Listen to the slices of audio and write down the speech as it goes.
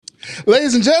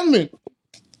Ladies and gentlemen,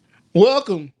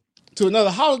 welcome to another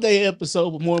holiday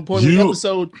episode, but more importantly,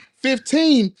 episode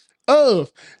 15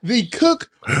 of the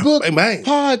Cookbook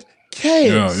Podcast.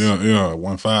 Yeah.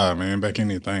 1-5, man. Back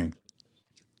in anything.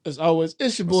 As always,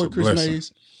 it's your boy Chris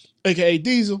Mays, aka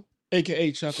Diesel,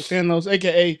 aka Chocolate Thanos,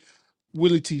 aka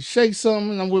Willie T. Shake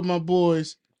Something. I'm with my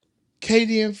boys,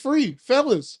 Katie and Free.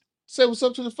 Fellas, say what's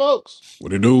up to the folks.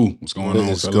 What it do? What's going on,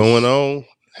 What's fellas? going on?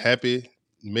 Happy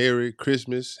Merry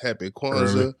Christmas, Happy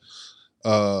Kwanzaa,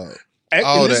 all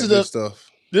that good stuff.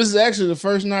 This is actually the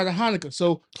first night of Hanukkah,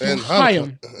 so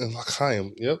L'chaim.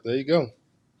 Yep, there you go.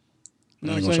 I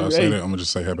ain't gonna try to say that. I'm gonna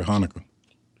just say Happy Hanukkah.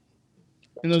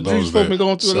 You know, Dre's folks been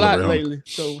going through a lot lately,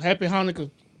 so Happy Hanukkah.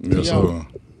 Yes, sir.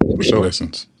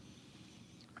 Blessings.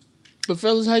 But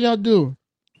fellas, how y'all doing?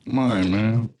 Mine,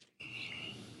 man.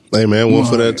 Hey, man, one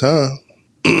for that time.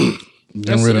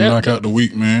 Getting ready to knock out the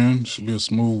week, man. Should be a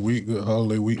smooth week, good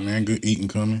holiday week, man. Good eating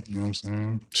coming. You know what I'm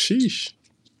saying? Sheesh.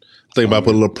 Think about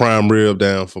putting a little prime rib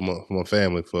down for my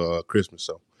family for Christmas.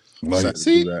 So,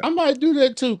 see, I might do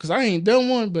that too because I ain't done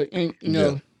one, but ain't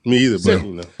me either. But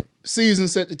you know, season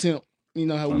set the temp. You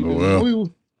know how we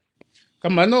do.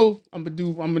 I know I'm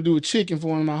gonna do a chicken for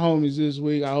one of my homies this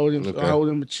week. I hold him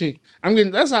a chicken.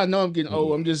 That's how I know I'm getting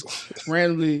old. I'm just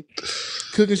randomly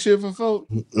cooking shit for folk.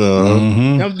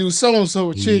 I'm gonna do so and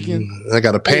so a chicken. I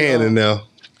got a pan in there.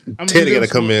 Teddy gotta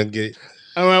come in and get it.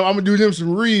 I'm gonna do them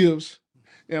some ribs.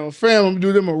 Yeah, my family, I'm gonna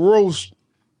do them a roast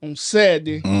on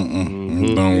Saturday.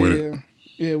 I'm done with it.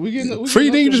 Yeah, we getting Free.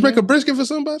 Then you just make a brisket for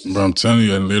somebody. Bro, I'm telling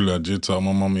you, I just told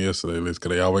my mama yesterday. Because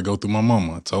they always go through my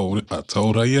mama. I told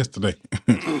her yesterday.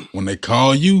 When they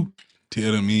call you,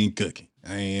 tell them he ain't cooking.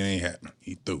 Ain't happening.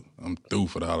 He through. I'm through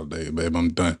for the holiday, babe. I'm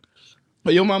done.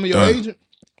 But your mama, your agent?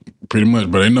 Pretty much,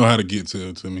 but they know how to get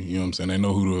to me. You know what I'm saying? They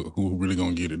know who really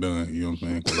gonna get it done. You know what I'm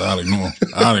saying? Because I already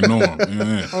know them. You know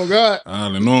what I mean? Oh God, I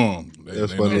already know them.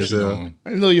 That's funny as hell.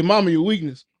 I know your mama, your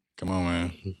weakness. Come on,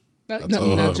 man. I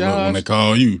told her, look, when they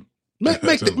call you,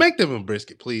 make them a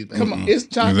brisket, please. Man. Come on, it's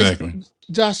Josh. Exactly.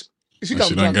 Josh. She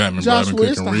done got me, bro. I've been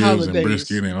cooking ribs and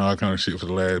brisket and all kind of shit for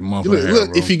the last month.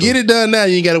 Look, if you get it done now,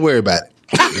 you ain't got to worry about it.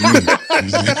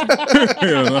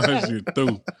 That shit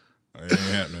through. It ain't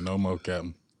happening no more,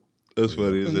 Captain. That's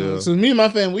funny as hell. So me and my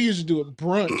family, we used to do a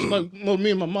brunch. Like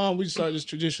me and my mom, we started this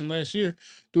tradition last year,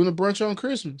 doing a brunch on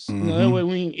Christmas. You know, that way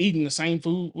we ain't eating the same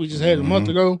food we just had a month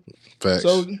ago. Facts.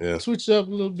 So switch it up a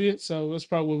little bit. So that's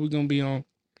probably what we're gonna be on.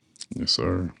 Yes,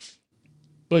 sir.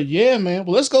 But yeah, man.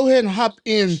 Well, let's go ahead and hop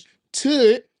into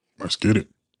it. Let's get it.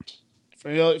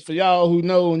 For y'all who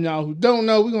know and y'all who don't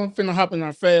know, we're gonna hop in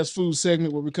our fast food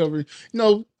segment where we cover,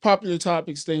 popular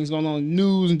topics, things going on in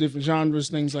news and different genres,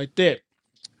 things like that.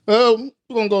 We're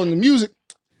gonna go into music,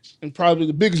 and probably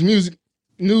the biggest news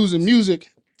in music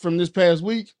from this past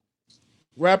week.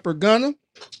 Rapper Gunna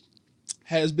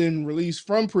has been released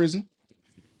from prison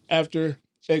after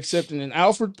accepting an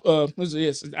Alfred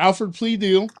plea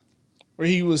deal where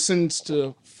he was sentenced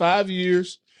to 5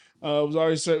 years. Was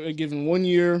already given 1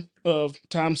 year of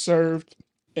time served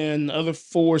and the other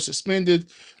 4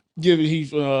 suspended, given he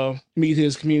meet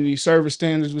his community service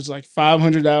standards, which is like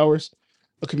 500 hours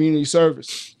of community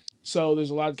service. So there's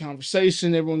a lot of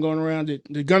conversation, everyone going around.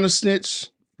 Did Gunna snitch?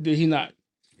 Did he not?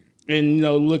 And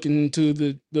looking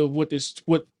into what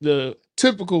the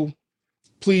typical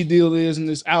plea deal is in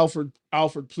this Alfred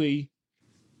plea.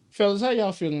 Fellas, how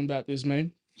y'all feeling about this,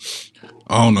 man?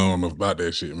 I don't know enough about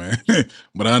that shit, man.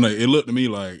 But I know it looked to me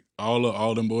like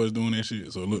all them boys doing that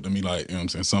shit. So it looked to me like, I'm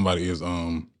saying, somebody is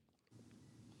telling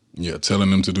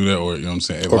them to do that, or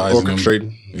advising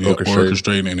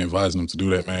orchestrating and advising them to do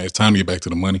that, man. It's time to get back to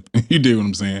the money. You dig what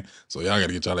I'm saying? So y'all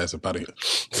gotta get y'all ass up out of here.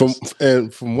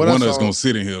 From what I saw, one of us gonna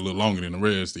sit in here a little longer than the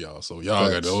rest of y'all. So y'all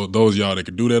got those y'all that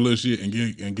can do that little shit and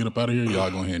get up out of here.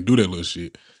 Y'all go ahead and do that little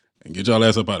shit and get y'all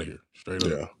ass up out of here. Straight up.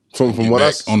 Yeah. From what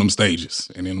I on them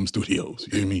stages and in them studios.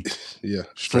 You hear me? Yeah.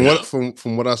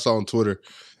 From what I saw on Twitter,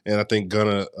 and I think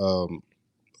Gunna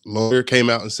lawyer came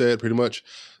out and said pretty much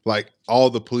like all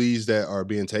the pleas that are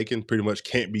being taken pretty much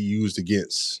can't be used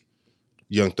against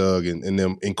Young Thug and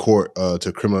them in court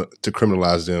to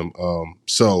criminalize them.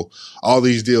 So all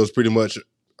these deals pretty much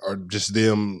are just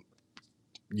them.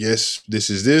 Yes, this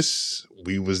is this.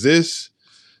 We was this,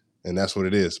 and that's what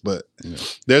it is. But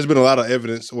there's been a lot of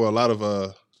evidence or a lot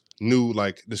of new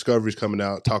like discoveries coming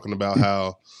out talking about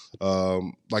how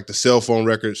like the cell phone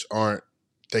records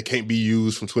they can't be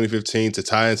used from 2015 to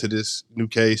tie into this new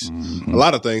case. A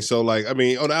lot of things. So like, I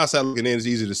mean, on the outside looking in, it's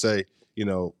easy to say,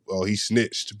 he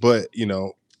snitched, but in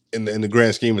the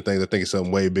grand scheme of things, I think it's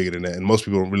something way bigger than that. And most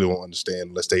people really won't understand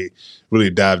unless they really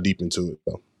dive deep into it.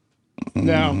 So.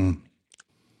 Now,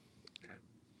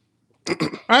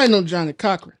 I ain't no Johnny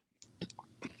Cochran.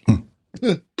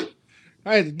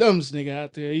 I ain't the dumbest nigga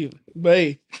out there either. But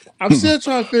hey, I'm still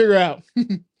trying to figure out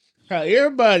how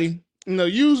everybody,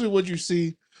 usually what you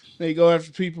see, they go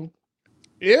after people.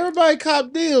 Everybody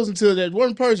cop deals until that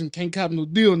one person can't cop no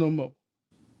deal no more.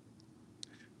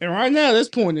 And right now, that's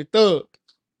pointing at Thug.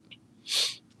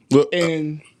 Well,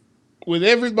 And with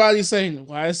everybody saying,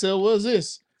 YSL was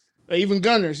this? Even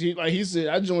Gunners, he said,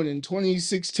 I joined in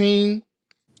 2016,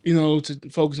 to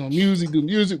focus on music, do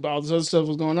music, but all this other stuff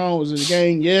was going on. Was it a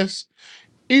gang? Yes.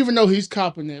 Even though he's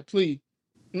copping that plea.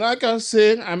 Like I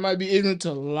said, I might be ignorant to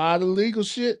a lot of legal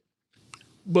shit,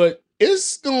 but it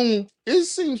seems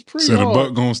pretty So the buck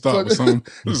hard gonna stop with some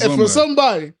and for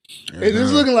somebody. Yeah. And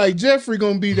it's looking like Jeffrey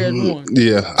gonna be that one.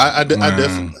 Yeah, I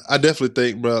Man. definitely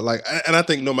think, bro. Like, and I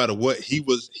think no matter what, he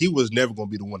was never gonna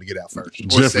be the one to get out first. Or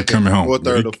Jeffrey second, coming home, or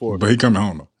third, or fourth. but he coming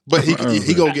home though. But he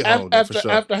gonna get home though, for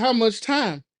sure. After how much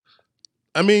time?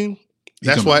 I mean,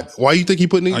 that's coming why you think he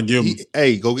putting? I give him.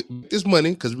 Hey, go get this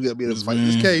money because we gotta be able to fight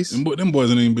this case. Them boys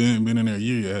ain't even been in there a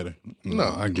year yet. Had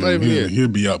No, I give not him. even yet. He'll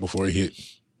be out before he hit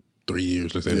 3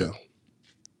 years. Let's say that.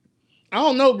 I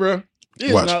don't know, bro.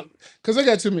 Watch. Because I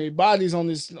got too many bodies on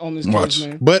this Watch. case,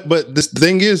 man. But this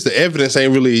thing is, the evidence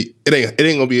ain't really it ain't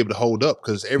gonna be able to hold up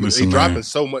because they dropping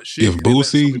so much shit. If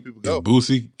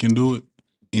Boosie can do it,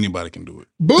 anybody can do it.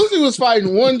 Boosie was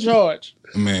fighting one charge.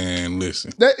 Man,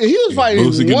 listen. He was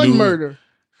fighting one murder.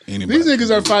 These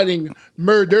niggas are fighting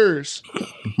murderers.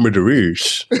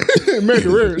 Murderers.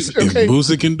 Murderers. Okay. If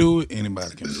Boosie can do it,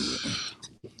 anybody can do it.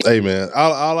 Hey, man.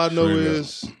 All I know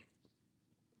is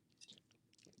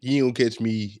you ain't gonna catch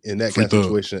me in that kind of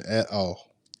situation at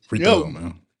all. Free Thug,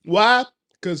 man. Why?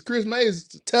 Because Chris Mays is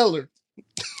the teller.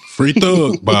 Free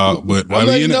Thug, Bob. But while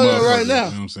he in that motherfucker, right now.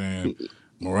 You know what I'm saying?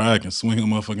 Mariah can swing her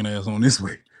motherfucking ass on this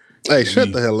way. Hey,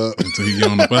 shut the hell up. Until he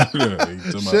get on the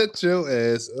fire. Shut your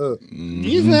ass up.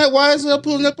 You even had YSL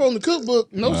pulling up on the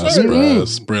cookbook. No, sir.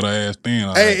 Spread her ass thin.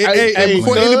 Hey,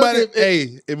 before anybody,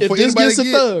 if this gets a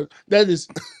Thug, that is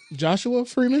Joshua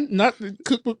Freeman, not the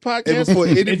Cookbook podcast. And before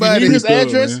anybody,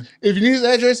 if you need his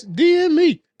address, DM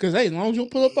me. Because hey, as long as you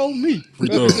don't pull up on me,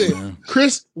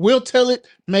 Chris will tell it.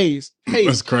 Maze, hey,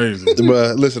 that's crazy.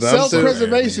 But listen,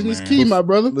 self-preservation is key, my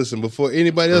brother. Listen, before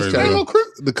anybody else,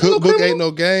 the Cookbook ain't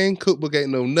no gang. Cookbook ain't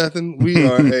no nothing. We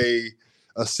are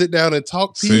a sit down and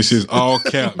talk piece. Since she's all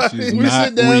cap, she's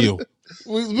not real.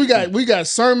 We got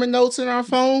sermon notes in our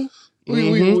phone.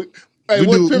 We do work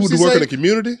in the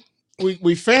community.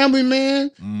 We family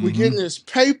man. We getting this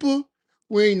paper.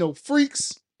 We ain't no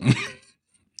freaks.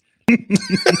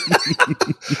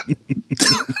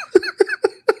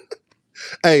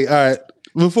 Hey, all right.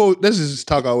 Let's just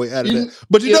talk our way out of that.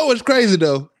 But you know what's crazy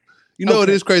though? You know what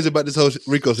is crazy about this whole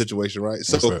Rico situation, right?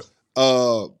 So,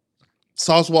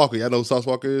 Sauce Walker, y'all know who Sauce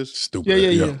Walker is?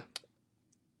 Stupid.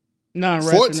 Yeah.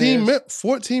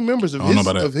 14 members of his.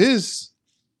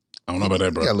 I don't know about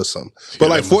that, bro. Yeah, listen. But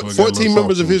like 14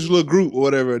 members of his little group or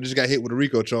whatever just got hit with a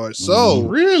Rico charge. So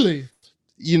really.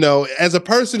 As a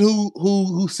person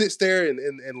who sits there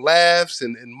and laughs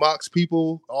and mocks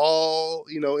people all,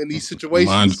 in these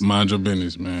situations. Mind your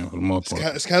business, man, for the most part.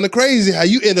 It's kind of crazy how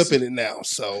you end up in it now.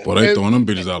 So boy, they throwing them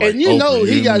bitches out like Oprah.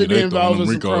 He got to be involved in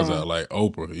some Ricos crime. out like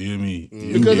Oprah. You hear me?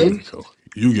 Because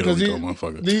you get a Rico,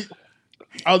 motherfucker.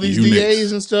 All these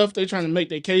DAs and stuff, they trying to make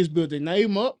their case, build their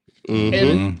name up.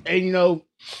 And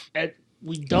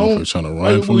we don't. Trying to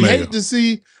run from we hate to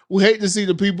see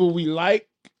the people we like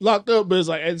locked up, but it's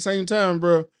like at the same time,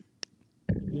 bro,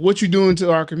 what you doing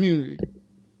to our community?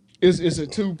 It's a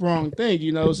two-pronged thing,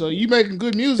 So you making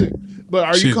good music, but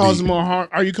are you causing more harm?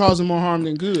 Are you causing more harm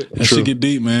than good? That shit get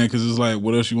deep, man, because it's like,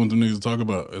 what else you want them niggas to talk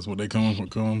about? That's what they come from.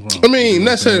 I mean,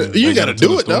 that's it. You got to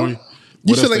do it though.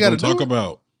 You still ain't got to talk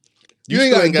about. You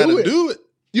ain't got to do it.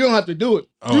 You don't have to do it.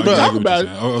 You can talk about it.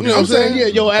 You know what I'm saying? Yeah,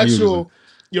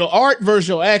 your art versus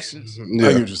your actions. Yeah.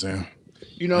 I get what you're saying.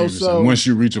 So once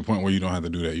you reach a point where you don't have to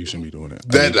do that, you shouldn't be doing that.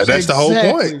 That's the whole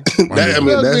point. That's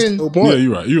the whole point.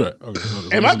 Yeah, you're right.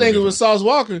 Okay. And my thing with Sauce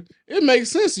Walker, it makes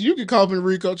sense. You can call him a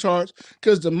Rico charge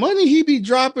because the money he be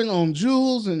dropping on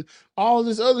jewels and all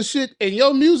this other shit, and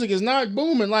your music is not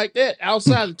booming like that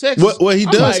outside of Texas. Well, he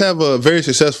does have a very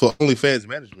successful OnlyFans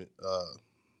management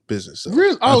business. So.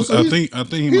 Really? Oh, so I think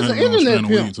he might have an internet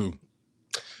pimp too.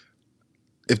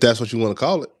 If that's what you want to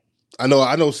call it. I know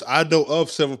of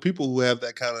several people who have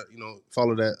that kind of,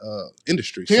 follow that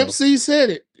industry. Pimp C said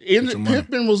it.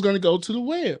 Pimping was going to go to the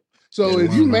web. So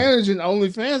if you managing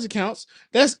OnlyFans accounts,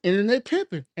 that's internet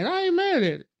pimping, and I ain't mad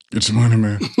at it. Get your money,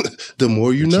 man. The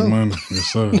more you know. Your money. Yes,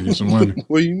 sir. Get your money. The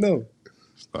more you know.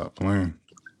 Stop playing.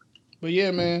 But yeah,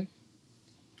 man.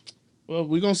 Well,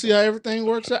 we're gonna see how everything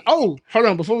works out. Oh, hold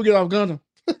on, before we get off Gunner.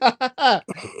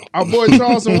 Our boy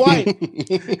Charleston White,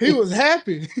 he was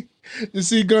happy to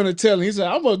see Gunner telling. He said,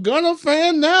 I'm a Gunner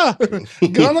fan now. Gunner.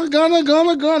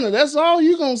 That's all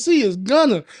you gonna see is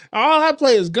Gunner. All I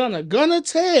play is Gunner. Gunner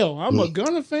tell. I'm a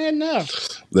Gunner fan now.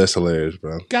 That's hilarious,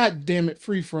 bro. God damn it,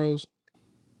 free froze.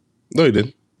 No, he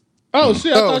didn't. Oh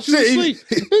shit, I thought you were asleep.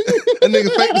 That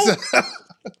nigga faked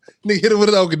nigga hit him with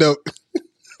an okie doke.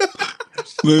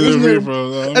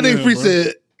 That nigga free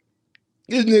said,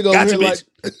 this nigga over here like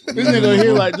this nigga over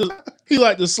here like he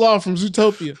like the sloth from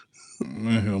Zootopia.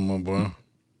 Man, hell, my boy.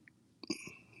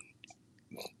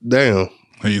 damn.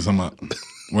 Hey, you talking about?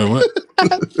 Wait, what?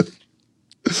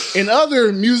 In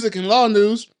other music and law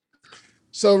news,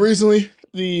 so recently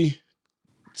the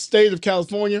state of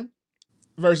California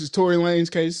versus Tory Lanez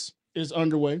case is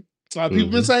underway. A lot of people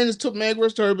have been saying this took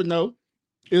Magrush Tory, but no,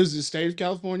 it was the state of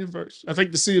California versus, I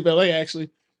think the city of LA actually,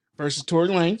 versus Tory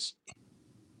Lanez.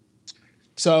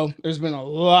 So there's been a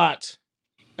lot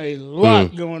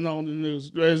going on in the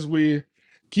news as we're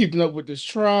keeping up with this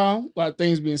trial. A lot of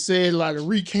things being said, a lot of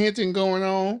recanting going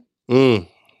on. A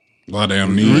lot of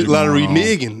amnesia. A lot of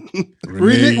reneging. A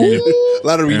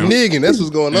lot of reneging. That's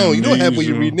what's going on. You don't have when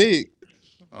you renege.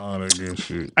 All that good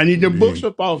shit. I need them books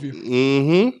up off you.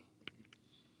 Mm-hmm.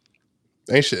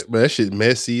 Ain't shit, but that shit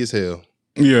messy as hell.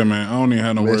 Yeah, man. I don't even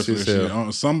have no words for Messy this as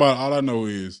shit. Somebody, all I know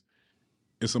is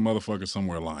it's a motherfucker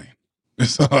somewhere lying.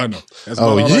 That's all I know. That's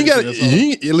Oh, all you I ain't got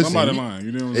listen. to. Somebody lying.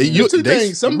 You know what I'm saying? Two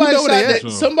things. Somebody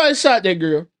shot that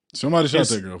girl. Somebody shot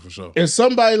that girl for sure. And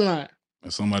somebody lied.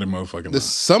 And somebody motherfucking lied.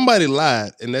 Somebody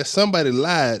lied, and that somebody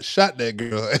lied, shot that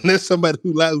girl, and that somebody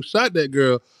who lied, who shot that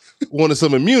girl, wanted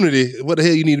some immunity. What the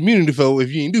hell you need immunity for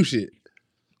if you ain't do shit?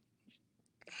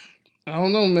 I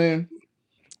don't know, man.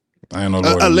 I ain't no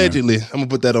lawyer, allegedly. man. I'm gonna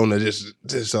put that on there.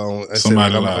 Just on.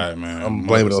 Somebody lied, man. I'm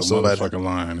blaming it on somebody. Motherfucking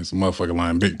lying. It's a motherfucking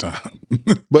lying big time.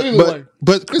 but anyway,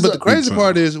 but the crazy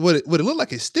part is what it looked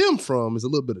like it stemmed from is a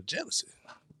little bit of jealousy.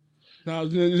 No,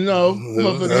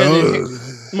 motherfucker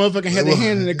had their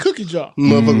hand in the cookie jar.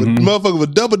 Motherfucker was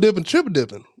double dipping, triple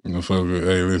dipping. Motherfucker,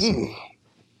 hey, listen.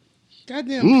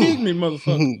 Goddamn pygmy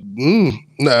motherfucker.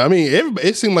 No, I mean everybody.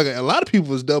 It seemed like a lot of people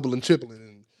was doubling, tripling.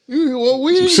 Well,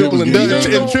 we triple and doubling.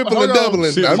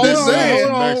 I'm just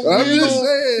saying.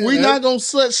 We're not gonna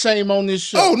slut shame on this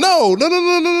show. Oh no. We're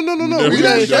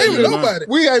not shaming nobody.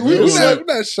 We're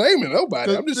not shaming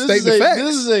nobody. I'm just stating the facts.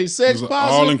 This is a sex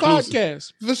positive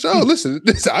podcast. For sure. Listen,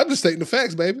 I'm just stating the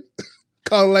facts, baby.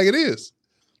 Call it like it is.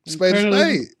 Spade to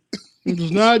spade.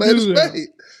 Does not do that.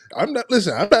 I'm not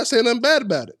saying nothing bad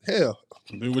about it. Hell.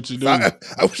 Do what you do. I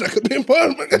wish I could be in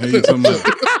part of my Hey, you talking about?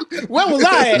 Where was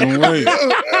I at? Don't wait.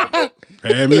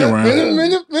 Pad me around.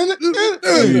 Minute.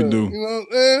 What you do? You know what I'm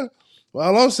saying? Well,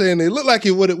 all I'm saying, it looked like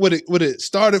what it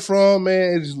started from,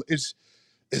 man. It's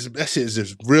that shit is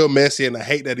just real messy, and I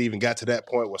hate that it even got to that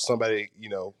point where somebody,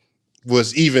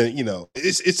 was even,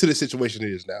 it's to the situation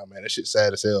it is now, man. That shit's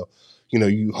sad as hell.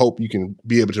 You hope you can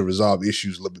be able to resolve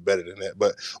issues a little bit better than that.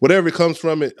 But whatever comes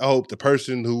from it, I hope the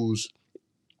person who's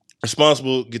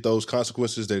responsible get those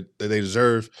consequences that they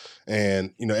deserve,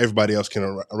 and everybody else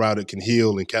around it can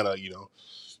heal and kind of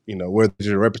whether it's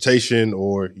your reputation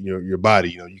or your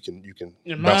body, you can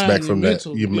bounce back from that.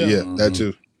 That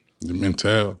too. The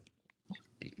mental.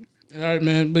 All right,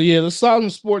 man. But yeah, let's start on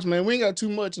sports, man. We ain't got too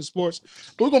much in sports,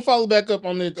 but we're gonna follow back up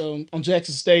on it on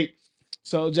Jackson State.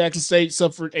 So Jackson State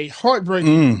suffered a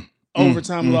heartbreaking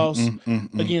overtime loss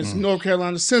against North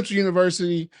Carolina Central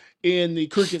University in the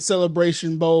Cricket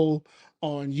Celebration Bowl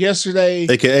on yesterday,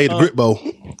 aka the Grit Bowl.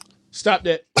 Stop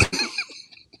that.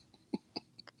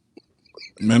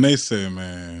 Man, they said,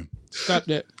 man. Stop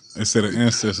that. They said the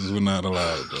ancestors were not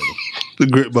allowed, brother. The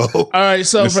Grit Bowl. All right,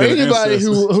 so for anybody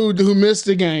who missed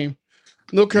the game,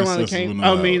 North Carolina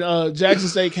Jackson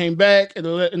State came back at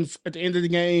the end of the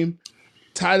game,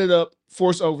 tied it up,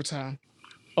 forced overtime.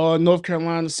 North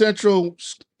Carolina Central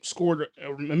scored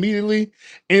immediately.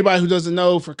 Anybody who doesn't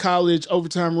know, for college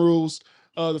overtime rules,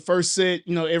 the first set,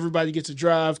 everybody gets a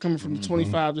drive coming from the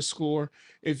 25 to score.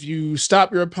 If you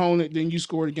stop your opponent, then you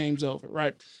score, the game's over,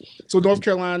 right? So North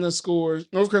Carolina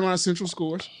Central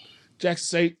scores. Jackson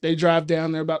State, they drive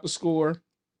down, they're about to score.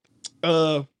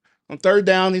 On third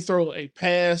down, they throw a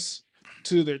pass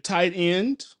to their tight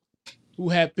end, who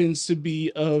happens to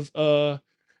be of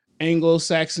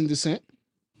Anglo-Saxon descent.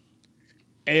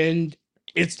 And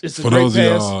it's a for great those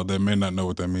pass. of y'all that may not know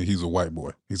what that means. He's a white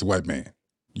boy. He's a white man,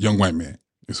 young white man.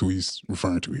 Is who he's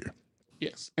referring to here.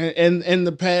 Yes, and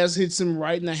the pass hits him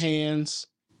right in the hands,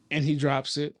 and he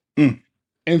drops it.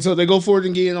 And so they go forward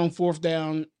and get it on fourth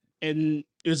down, and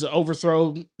it's an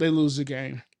overthrow. They lose the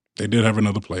game. They did have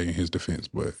another play in his defense,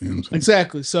 but you know what I'm saying?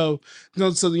 Exactly. So,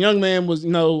 so the young man was,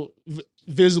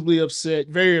 visibly upset,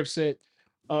 very upset.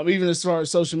 Even as far as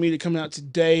social media coming out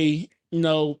today,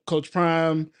 Coach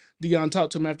Prime, Deion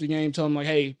talked to him after the game, told him like,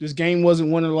 "Hey, this game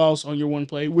wasn't win or loss on your one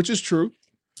play," which is true.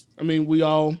 I mean, we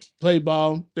all play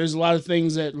ball. There's a lot of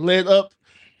things that led up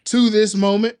to this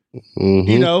moment.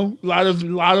 Mm-hmm. A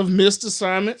lot of missed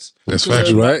assignments. That's You're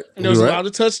factual. right. And there was You're a right. lot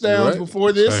of touchdowns right.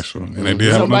 before this. Factual. And they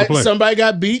did have another Somebody, play. somebody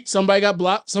got beat. Somebody got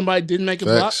blocked. Somebody didn't make a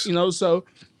block. Facts. So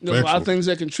there's a lot of Factual. things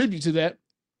that contribute to that.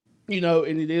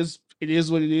 And it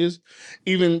is what it is.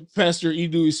 Even Pastor E.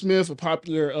 Dewey Smith, a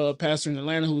popular pastor in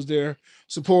Atlanta who was there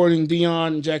supporting Deion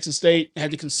and Jackson State,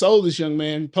 had to console this young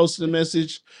man, posted a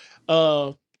message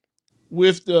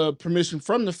with the permission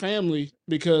from the family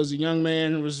because the young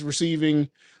man was receiving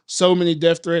so many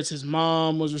death threats. His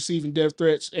mom was receiving death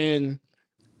threats. And,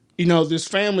 this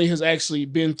family has actually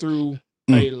been through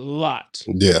a lot.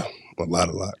 Yeah, a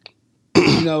lot.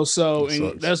 So, That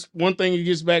and sucks. that's one thing it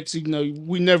gets back to,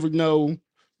 we never know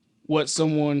what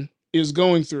someone is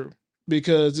going through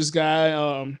because this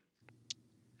guy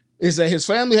is that his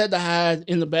family had to hide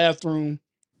in the bathroom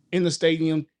in the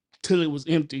stadium till it was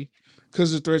empty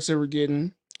because of the threats they were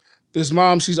getting. This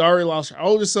mom, she's already lost her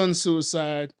oldest son to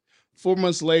suicide. 4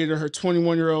 months later, her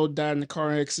 21-year-old died in a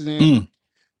car accident.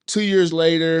 2 years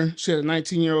later, she had a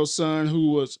 19-year-old son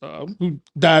who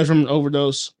died from an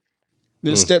overdose.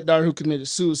 The stepdaughter who committed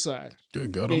suicide.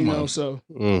 Good God You know, Almighty. so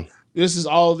this is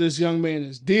all this young man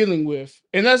is dealing with,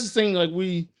 and that's the thing. Like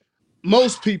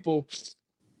most people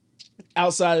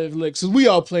outside of because we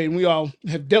all play and we all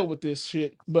have dealt with this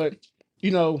shit, but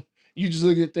you just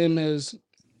look at them as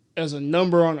a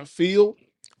number on a field.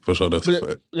 For sure, that's a But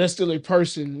fact. that's still a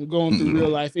person going through real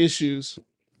life issues.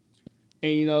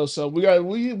 And so we got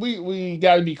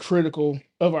to be critical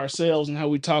of ourselves and how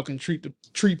we talk and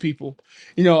treat people,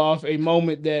 off a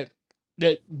moment that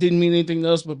didn't mean anything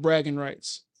to us but bragging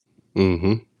rights.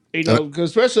 Mm-hmm.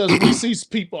 Because especially as we see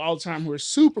people all the time who are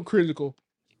super critical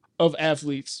of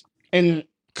athletes and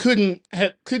couldn't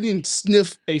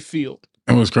sniff a field.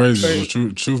 And what's crazy is,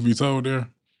 truth be told, there,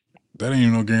 that ain't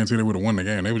even no guarantee they would have won the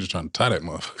game. They were just trying to tie that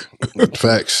motherfucker.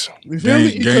 Facts. You feel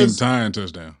me? Game tying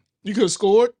touchdown. You could have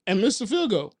scored and missed the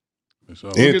field goal.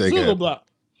 Sure. Get the field goal block.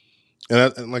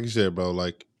 And like you said, bro,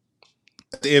 like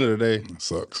at the end of the day, It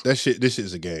sucks. this shit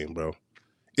is a game, bro.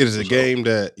 It is a game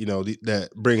that that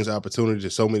brings opportunity to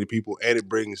so many people, and it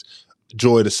brings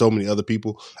joy to so many other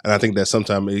people. And I think that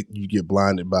sometimes you get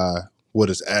blinded by what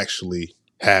is actually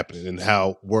happening and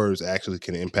how words actually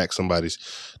can impact somebody's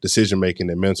decision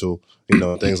making and mental,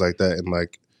 things like that. And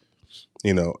like,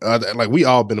 like we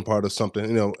all been a part of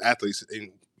something. Athletes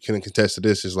can contest to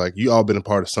this. Is like you all been a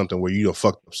part of something where you done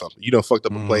fucked up something. You done fucked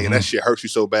up a play, and that shit hurts you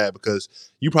so bad because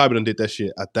you probably done did that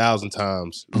shit 1,000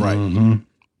 times right.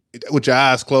 With your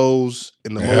eyes closed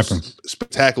in the most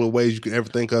spectacular ways you could ever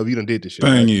think of, you done did this shit.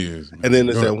 Thing right? is, And then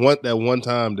there's that one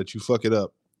time that you fuck it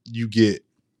up, you get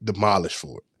demolished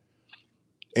for it.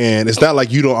 And it's not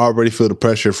like you don't already feel the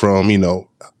pressure from,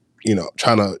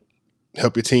 trying to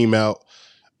help your team out.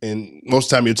 And most of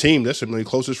the time your team, that's some of your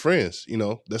closest friends.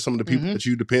 That's some of the people that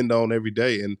you depend on every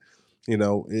day. And,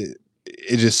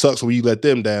 it just sucks when you let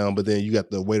them down, but then you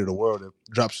got the weight of the world that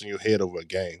drops in your head over a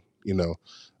game,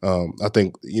 I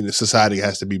think society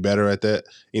has to be better at that.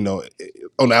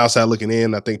 On the outside looking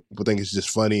in, I think people think it's just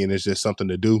funny and it's just something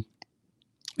to do.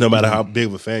 No matter how big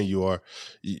of a fan you are,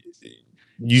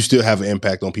 you still have an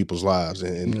impact on people's lives.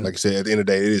 And like I said, at the end of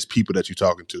the day, it is people that you're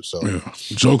talking to. So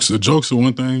jokes are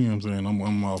one thing. You know what I'm saying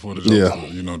I'm all for the jokes.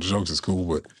 Yeah. The jokes is cool,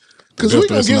 but because we're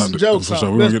gonna get some jokes for off.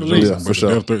 sure. We're gonna get the jokes, but for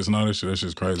the death threats and all that shit, that's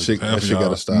just crazy. That shit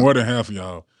gotta stop. More than half of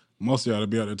y'all, most of y'all that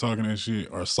be out there talking that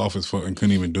shit are soft as fuck and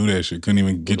couldn't even do that shit. Couldn't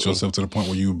even get yourself to the point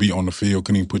where you would be on the field.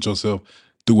 Couldn't even put yourself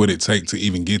through what it takes to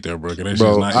even get there, bro. That shit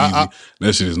is not easy.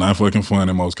 That shit is not fucking fun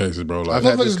in most cases, bro. Like, I've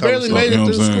had this barely made it you know what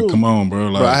I'm through saying? school. Come on, bro.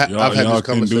 Like, y'all couldn't do that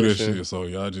conversation. shit, so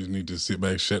y'all just need to sit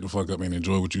back, shut the fuck up, and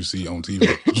enjoy what you see on TV.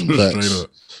 Straight up.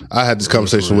 I had this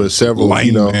conversation with several,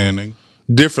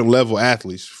 different level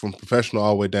athletes from professional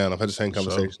all the way down. I've had the same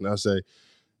conversation. I say,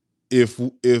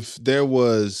 if there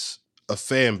was a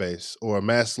fan base or a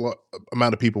mass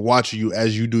amount of people watching you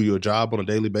as you do your job on a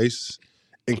daily basis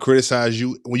and criticize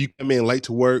you when you come in late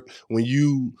to work, when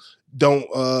you don't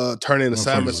turn in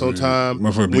assignments on time,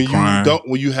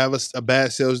 when you have a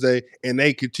bad sales day and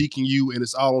they critiquing you and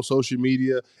it's all on social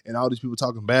media and all these people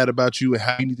talking bad about you and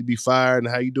how you need to be fired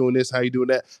and how you doing this, how you doing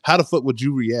that, how the fuck would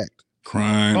you react?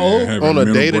 Crying and on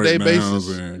a day-to-day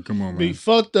basis. Come on, man. Be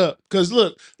fucked up. Because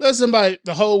look, let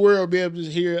the whole world be able to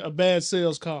hear a bad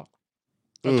sales call.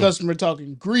 A customer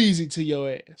talking greasy to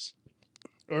your ass.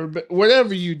 or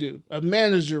whatever you do, a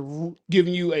manager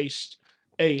giving you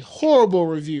a horrible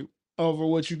review over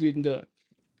what you didn't done,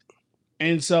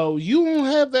 and so you won't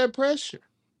have that pressure,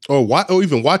 or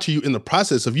even watching you in the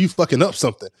process of you fucking up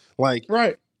something. Like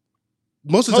right?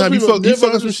 most of the Most time, you people never fuck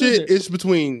up some understood shit. that. It's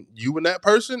between you and that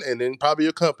person, and then probably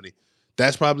your company.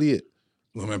 That's probably it.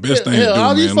 Well, man, best thing Hell, to do,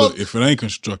 all these man. Look, folks- if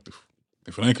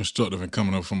it ain't constructive and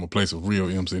coming up from a place of real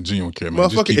MC and genuine care, man,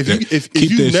 just Motherfucker, keep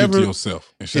that shit to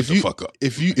yourself and shut the fuck up.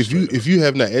 If you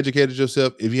have not educated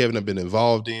yourself, if you haven't been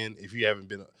involved in, if you haven't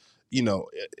been,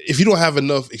 if you don't have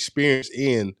enough experience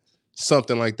in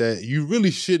something like that, you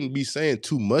really shouldn't be saying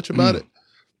too much about it.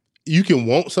 You can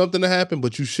want something to happen,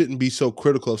 but you shouldn't be so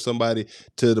critical of somebody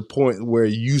to the point where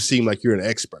you seem like you're an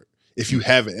expert if you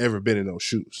haven't ever been in those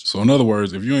shoes. So in other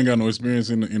words, if you ain't got no experience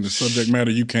in the subject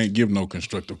matter, you can't give no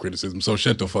constructive criticism. So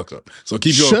shut the fuck up. So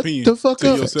keep your opinion to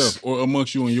yourself or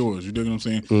amongst you and yours. You dig what I'm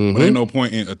saying? Mm-hmm. But ain't no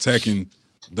point in attacking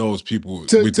those people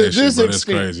to with that this shit, bro. extent, That's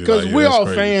crazy. because Like, we're that's all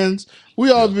crazy. fans.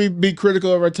 We all be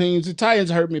critical of our teams. The Titans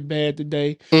hurt me bad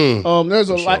today. There's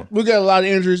a lot. We got a lot of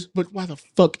injuries, but why the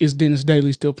fuck is Dennis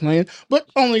Daly still playing? But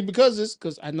only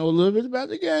because I know a little bit about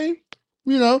the game,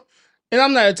 And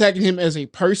I'm not attacking him as a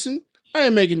person. I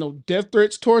ain't making no death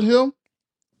threats toward him.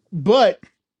 But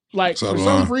like for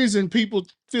some reason, people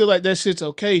feel like that shit's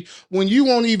okay when you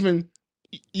won't even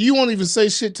say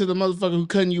shit to the motherfucker who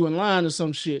cutting you in line or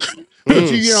some shit. But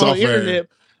you get on the internet.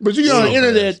 But you get on the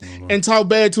internet and talk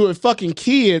bad to a fucking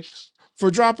kid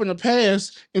for dropping a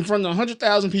pass in front of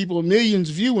 100,000 people,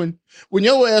 millions viewing, when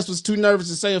your ass was too nervous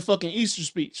to say a fucking Easter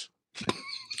speech.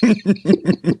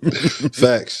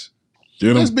 Facts.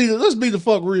 Let's be the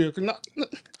fuck real.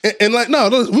 And like, no,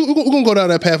 we're gonna go down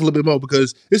that path a little bit more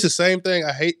because it's the same thing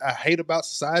I hate about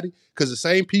society. Because the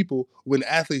same people, when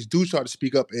athletes do start to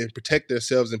speak up and protect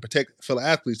themselves and protect fellow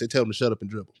athletes, they tell them to shut up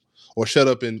and dribble, or shut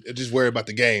up and just worry about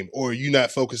the game, or you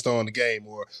not focused on the game,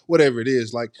 or whatever it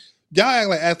is. Like, y'all act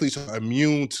like athletes are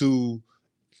immune to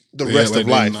the rest of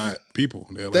life. Not people.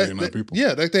 They're not people.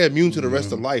 Yeah, like they're immune to the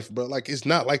rest of life, bro. Like, it's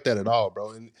not like that at all,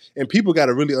 bro. And people got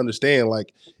to really understand,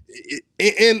 like,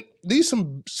 and these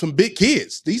some big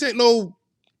kids. These ain't no.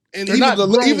 And they're not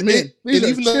grown men. These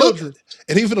are children.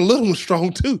 And even the little one's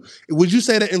strong too. Would you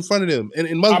say that in front of them?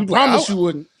 And most people, promise you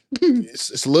wouldn't.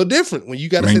 It's a little different when you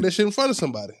got to say that shit in front of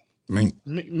somebody. Mink.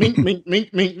 And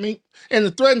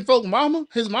the threatened folk mama,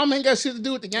 his mama ain't got shit to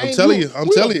do with the game. I'm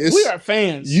telling you, we are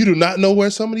fans. You do not know where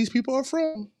some of these people are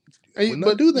from.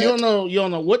 But do that. You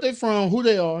don't know what they're from, who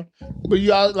they are. But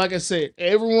you all, like I said,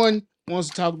 everyone wants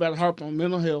to talk about harp on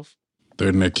mental health.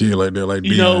 Threatening that kid like that, like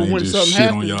Dion when just shit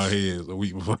happens on y'all heads a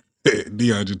week before.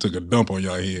 Dion just took a dump on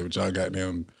y'all head, but y'all got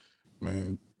them,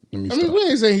 man. We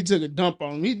ain't saying he took a dump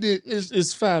on him. He did. It's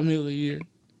 $5 million a year.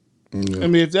 Yeah. I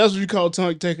mean, if that's what you call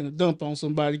taking a dump on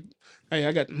somebody, hey,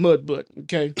 I got the mud butt,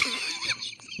 okay?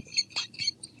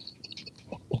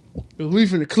 We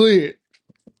finna clear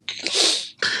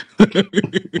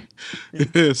it.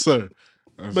 Yes, sir.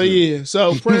 But yeah,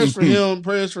 so prayers for him,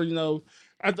 prayers for,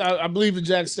 I believe the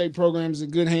Jackson State program is in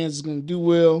good hands, is going to do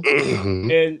well.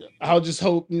 And I'll just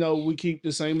hope, we keep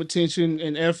the same attention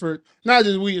and effort, not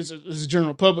just we as a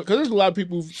general public, because there's a lot of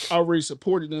people who've already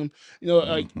supported them.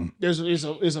 Like there's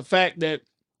a fact that,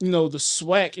 the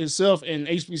SWAC itself and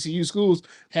HBCU schools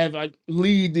have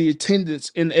lead the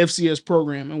attendance in the FCS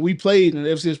program. And we played in the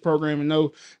FCS program and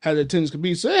know how the attendance could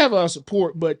be. So they have our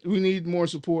support, but we need more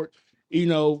support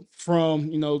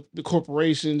from, the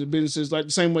corporations, the businesses, like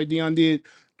the same way Dion did.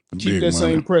 Keep that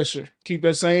same pressure, keep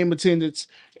that same attendance,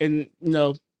 and,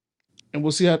 and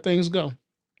we'll see how things go.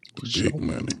 Big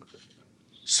money.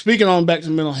 Speaking on back to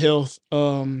mental health,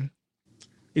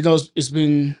 it's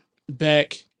been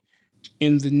back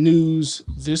in the news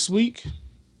this week.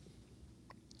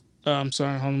 I'm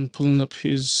sorry, I'm pulling up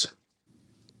his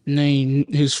name,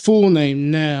 his full name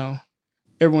now.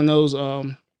 Everyone knows,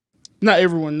 not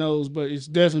everyone knows, but it's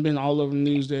definitely been all over the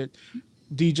news that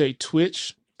DJ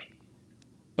Twitch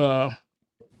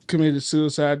committed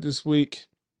suicide this week.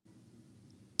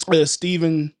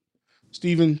 Stephen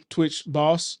Twitch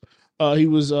Boss. He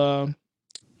was a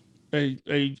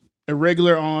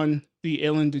regular on the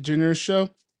Ellen DeGeneres show,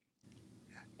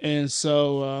 and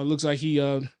so looks like he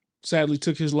sadly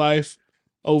took his life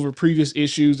over previous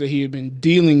issues that he had been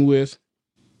dealing with,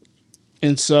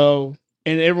 and so.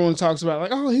 And everyone talks about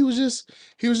like, oh, he was just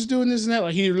doing this and that.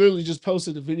 Like he literally just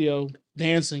posted a video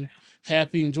dancing,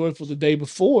 happy and joyful the day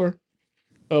before,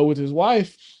 with his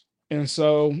wife. And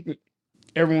so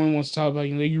everyone wants to talk about,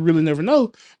 you really never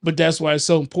know. But that's why it's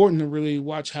so important to really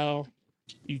watch how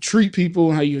you treat people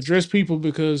and how you address people,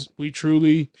 because we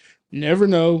truly never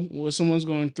know what someone's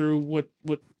going through, what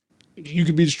you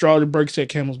could be the straw that breaks that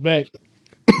camel's back.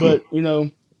 But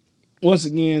once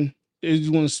again, I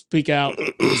just want to speak out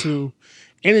to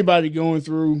anybody going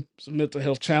through some mental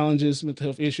health challenges, mental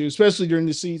health issues, especially during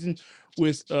this season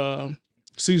with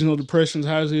seasonal depressions,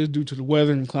 how it is due to the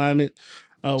weather and climate.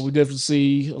 We definitely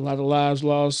see a lot of lives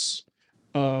lost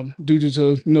due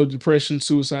to depression,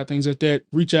 suicide, things like that.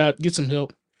 Reach out, get some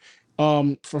help.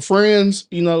 For friends,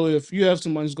 if you have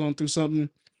someone who's going through something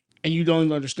and you don't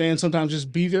even understand, sometimes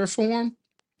just be there for them,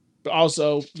 but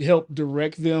also help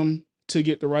direct them to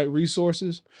get the right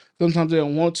resources. Sometimes they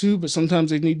don't want to, but sometimes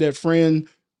they need that friend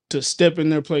to step in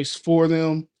their place for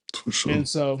them. For sure. And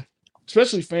so,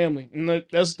 especially family, and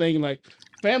that's the thing. Like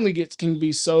family can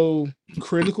be so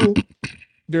critical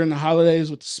during the holidays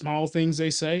with the small things they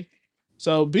say.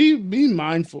 So be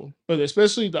mindful, but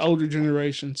especially the older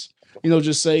generations.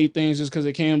 Just say things just because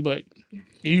they can, but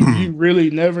you really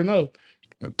never know.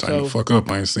 Time to So fuck up.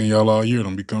 I ain't seen y'all all year.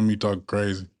 Don't be coming me talking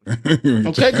crazy.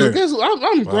 okay, because guess what?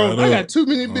 I'm grown. I got too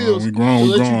many bills We grown. to We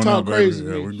let you grown now, talk baby. crazy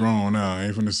to Yeah, me. we grown now. I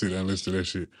ain't finna sit there and listen to that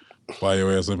shit. Fire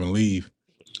your ass up and leave.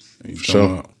 And you For sure.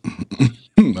 about,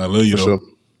 I love you For though. sure.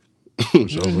 For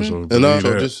sure. For sure. And Believe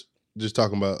also that. just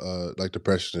talking about like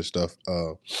depression and stuff.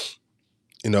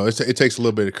 It takes a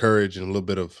little bit of courage and a little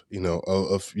bit of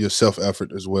of your self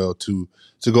effort as well to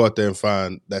go out there and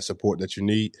find that support that you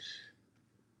need.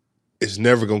 It's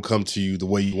never gonna come to you the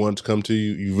way you want it to come to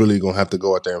you. You really gonna have to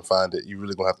go out there and find it. You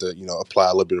really gonna have to apply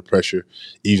a little bit of pressure,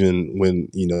 even when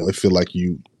it feel like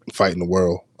you fighting the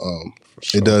world.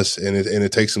 Sure. It does, and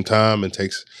it takes some time. It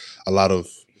takes a lot of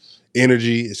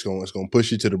energy. It's gonna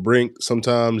push you to the brink.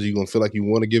 Sometimes you're gonna feel like you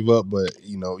want to give up, but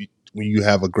when you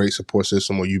have a great support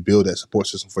system or you build that support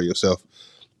system for yourself,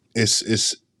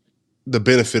 it's the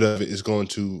benefit of it is going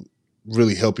to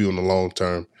really help you in the long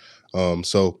term.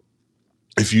 So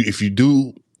if you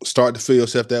do start to feel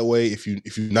yourself that way, if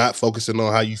you're not focusing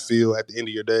on how you feel at the end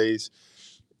of your days,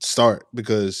 start,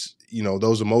 because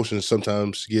those emotions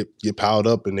sometimes get piled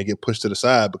up and they get pushed to the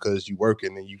side because you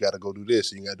working and you got to go do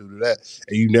this and you got to do that,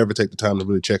 and you never take the time to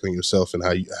really check on yourself and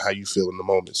how you feel in the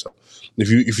moment. So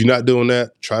if you're not doing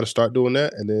that, try to start doing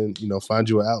that, and then find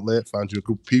you an outlet, find you a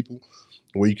group of people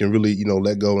where you can really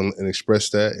let go and express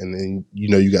that, and then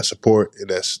you got support, and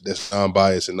that's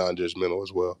non-biased and non-judgmental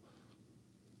as well.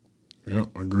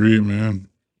 Yep, agreed, man.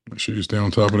 Make sure you stay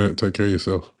on top of that. Take care of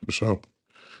yourself, for sure.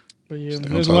 But yeah, Stay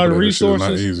on there's a top lot of of that. That shit is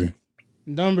not resources, easy.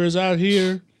 numbers out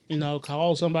here.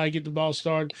 Call somebody, get the ball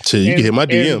started. Shit, you can hit my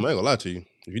DM. I And ain't gonna lie to you.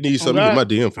 If you need oh something, hit my God,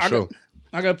 DM for sure.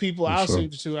 I got people For I'll sure.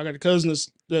 send it to. I got a cousin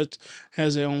that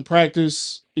has their own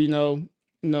practice. And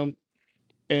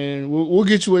we'll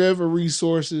get you whatever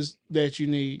resources that you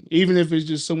need, even if it's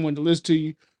just someone to listen to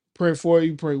you, pray for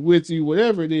you, pray with you,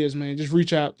 whatever it is, man. Just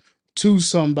reach out to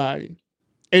somebody,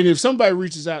 and if somebody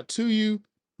reaches out to you,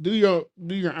 do your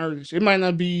earnest. It might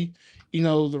not be,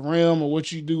 the realm or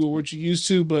what you do or what you used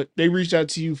to, but they reached out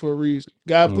to you for a reason.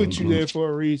 God put you there for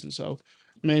a reason. So,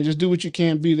 man, just do what you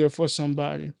can. Be there for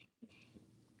somebody.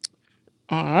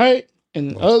 All right.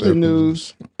 And Most other definitely.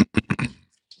 news,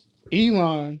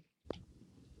 Elon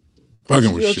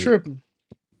Fucking with still shit. tripping.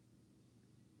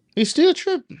 He's still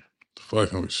tripping.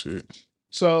 Fucking with shit.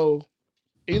 So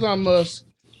Elon Musk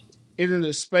entered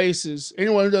the Spaces.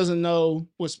 Anyone who doesn't know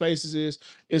what Spaces is,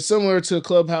 it's similar to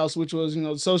Clubhouse, which was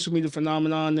the social media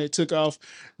phenomenon that took off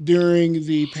during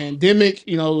the pandemic.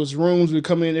 It was rooms would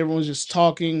come in, everyone's just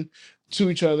talking to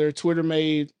each other. Twitter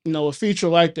made a feature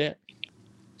like that.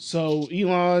 So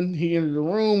Elon, he entered the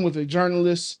room with a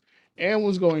journalist and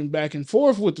was going back and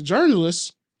forth with the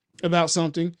journalist about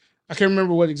something. I can't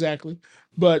remember what exactly,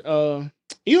 but Elon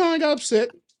got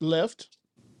upset, left,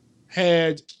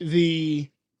 had the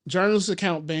journalist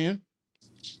account banned,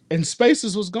 and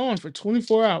Spaces was gone for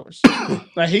 24 hours.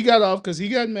 Like he got off because he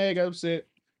got mad, got upset,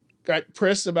 got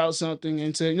pressed about something,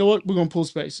 and said, "You know what? We're gonna pull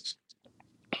Spaces."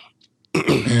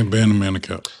 And ban the man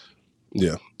account.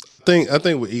 Yeah, I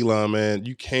think with Elon, man,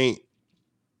 you can't.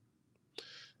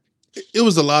 It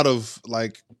was a lot of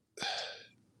like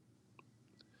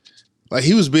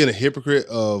he was being a hypocrite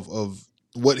of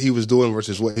what he was doing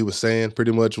versus what he was saying,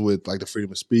 pretty much with like the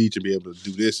freedom of speech and be able to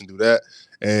do this and do that,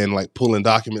 and like pulling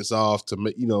documents off to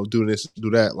make doing this, do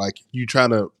that. Like you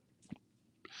trying to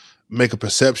make a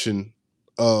perception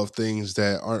of things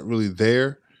that aren't really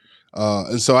there.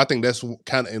 And so I think that's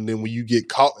kind of, and then when you get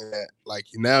caught in that, like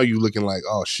now you looking like,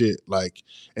 oh shit, like,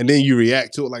 and then you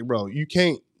react to it like, bro, you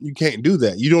can't do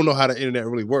that. You don't know how the internet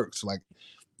really works. Like,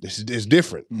 it's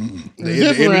different. It's The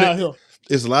different internet, out here.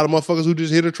 it's a lot of motherfuckers who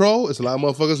just hit a troll. It's a lot of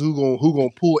motherfuckers who gonna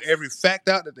pull every fact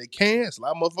out that they can. It's a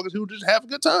lot of motherfuckers who just have a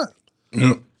good time.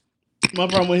 Yep. My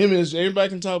problem with him is everybody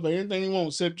can talk about anything they want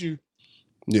except you.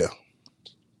 Yeah.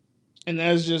 And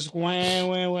that's just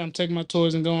wham. I'm taking my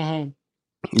toys and going home.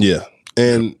 Yeah.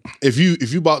 And if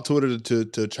you bought Twitter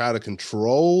to try to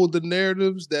control the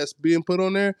narratives that's being put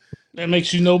on there, that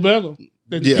makes you know better.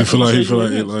 Yeah. He feel like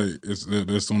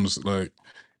it's on this, like,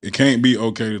 it can't be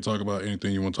okay to talk about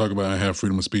anything you want to talk about and have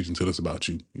freedom of speech until it's about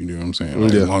you. You know what I'm saying?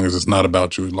 Like, Yeah. as long as it's not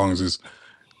about you, as long as it's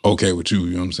okay with you,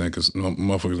 you know what I'm saying? Because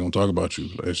motherfuckers gonna talk about you,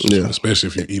 especially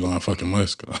if you're Elon fucking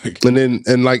Musk. Like,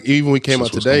 and like even when we came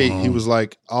out what's today, going he on. was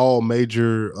like, all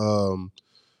major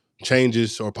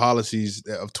changes or policies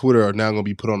of Twitter are now going to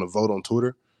be put on a vote on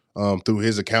Twitter through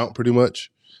his account, pretty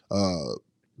much.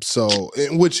 So,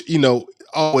 which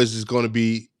always is going to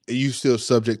be, you still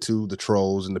subject to the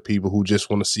trolls and the people who just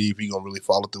want to see if he gonna really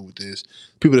follow through with this.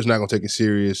 People that's not gonna take it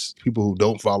serious. People who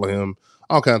don't follow him.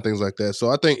 All kind of things like that. So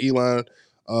I think Elon,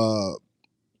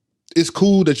 it's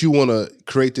cool that you want to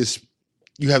create this.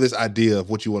 You have this idea of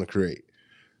what you want to create,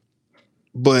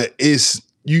 but it's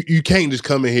you can't just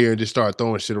come in here and just start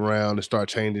throwing shit around and start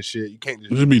changing shit. You can't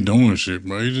just be doing shit,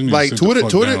 bro. You just need like to sit the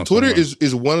fuck down Twitter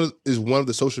somewhere. is one of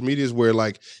the social medias where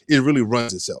like it really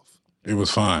runs itself. It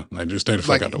was fine. Like, just stay the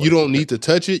fuck out the way. You don't need to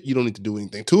touch it. You don't need to do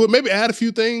anything to it. Maybe add a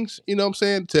few things, you know what I'm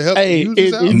saying, to help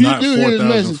users out. If you Not do hear this 4,000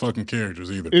 message, fucking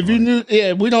characters either. if you knew,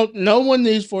 we don't. No one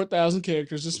needs 4,000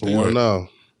 characters to spell. No,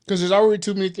 because there's already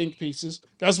too many think pieces.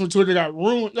 That's when Twitter got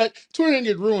ruined. Like Twitter didn't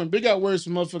get ruined. Big got worse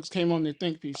when motherfuckers came on their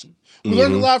think pieces. We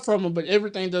learned a lot from them, but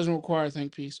everything doesn't require a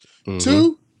think piece.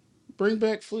 2, bring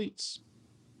back fleets.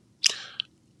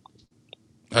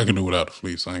 I can do without the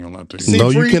fleets. I ain't gonna lie to you. No,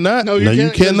 you cannot. No,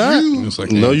 you cannot.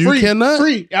 No, you cannot.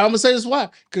 Free. I'm gonna say this why.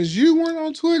 Because you weren't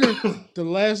on Twitter the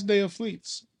last day of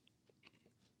fleets.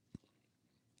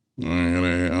 I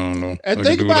don't know. And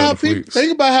think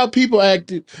about how people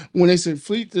acted when they said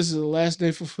fleet. This is the last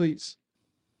day for fleets.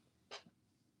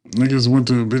 Niggas went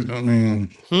to. I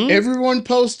mean, everyone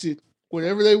posted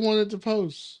whatever they wanted to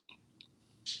post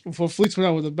before fleets went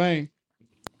out with a bang.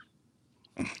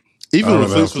 Even when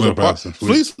Fleets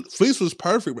was Fleets was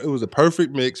perfect. It was a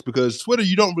perfect mix because Twitter,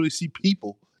 you don't really see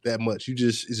people that much.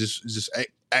 It's just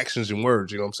actions and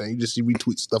words. You know what I'm saying? You just see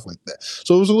retweets, stuff like that.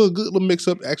 So it was a good little mix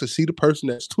up to actually see the person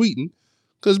that's tweeting.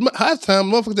 Because half the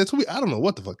time, motherfuckers that tweet, I don't know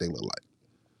what the fuck they look like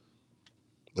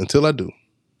until I do.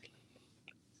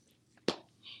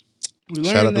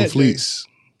 Shout out to Fleets.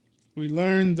 We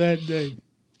learned that day.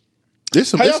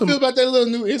 How y'all feel about that little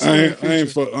new Instagram?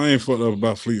 I ain't fucked up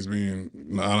about Fleets being.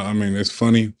 I mean, it's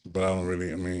funny, but I don't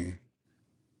really. I mean,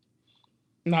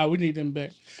 nah, we need them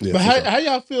back. Yeah, but how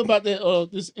y'all feel about that?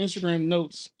 This Instagram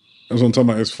notes. That's what I'm talking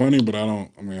about. It's funny, but I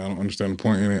don't understand the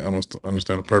point in it. I don't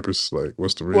understand the purpose. Like,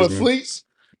 what's the reason? What, Fleets?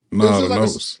 No, the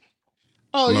notes.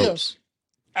 Notes.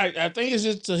 Yeah. I think it's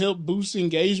just to help boost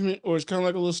engagement, or it's kind of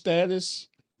like a little status.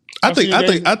 I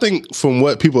think from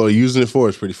what people are using it for,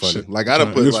 it's pretty funny. Like I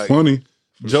don't put it's like funny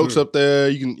jokes up there.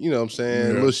 You can, you know what I'm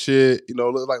saying, little shit. You know,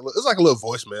 it's like a little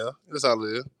voicemail. That's all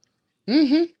it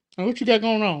is. And what you got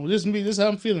going on? This is how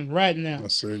I'm feeling right now. I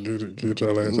said, get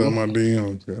y'all ass out my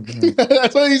DMs.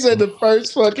 That's what he said the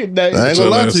first fucking day. I ain't gonna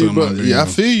lie to you, but I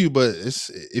feel you. But it's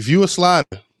if you a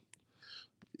slider,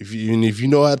 if you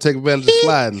know how to take advantage of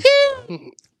sliding.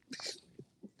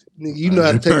 You know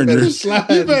how to take advantage of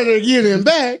sliding. You better get him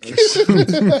back.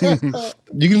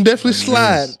 You can definitely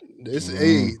slide.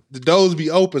 Hey, the doors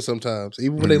be open sometimes,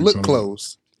 even when they look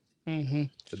closed. The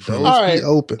doors be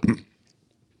open.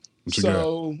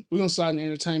 So we're gonna slide in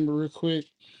entertainment real quick.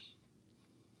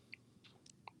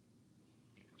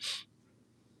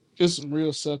 It's some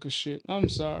real sucker shit. I'm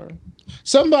sorry.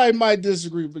 Somebody might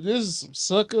disagree, but this is some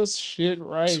sucker shit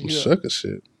here. Sucker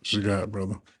shit. What you got,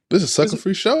 brother? This is a sucker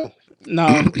free show.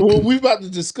 No, what we about to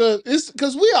discuss is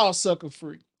because we all sucker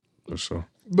free. For sure.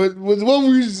 But what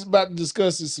we about to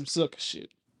discuss is some sucker shit.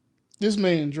 This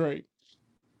man Drake.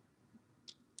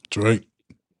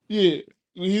 Yeah,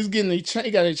 he's getting he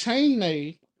got a chain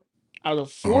made out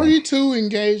of 42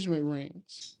 engagement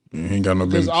rings. Yeah, he ain't got no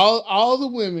business. Because all the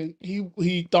women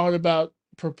he thought about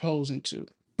proposing to.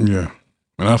 Yeah,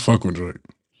 and I fuck with Drake.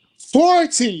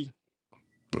 40.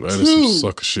 But that is some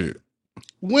sucker shit.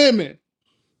 Women.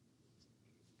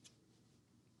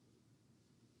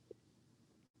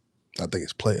 I think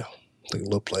it's player. I think a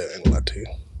little player. I ain't gonna lie to you.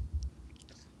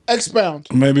 Expound.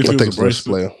 Maybe if it was a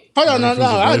bracelet. Player. Hold on, no.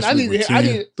 I need to hear.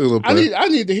 I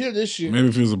need to hear this shit. Maybe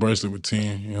if it was a bracelet with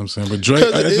 10, you know what I'm saying? But Drake,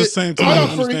 at the same time,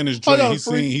 I understand is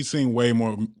Drake. He's seen way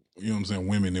more, you know what I'm saying,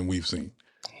 women than we've seen.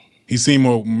 He's seen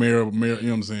more you know what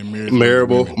I'm saying,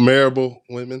 marriable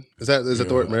women. Is that the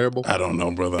word marriable? I don't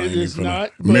know, brother. It is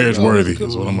not. Marriage worthy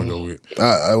is what I'm gonna go with.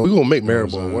 We're gonna make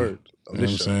marriable a word. You know what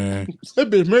I'm saying?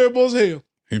 That bitch marriable as hell.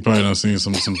 He probably done seen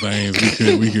some things.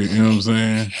 We could, you know what I'm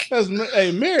saying? That's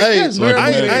Mary. Hey, That's so I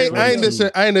I Mary. ain't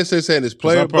necessarily saying this 'Cause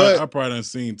player, I but probably done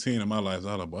seen 10 in my life. So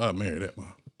I was like, boy, I married that one.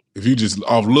 If you just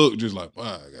off look, just like,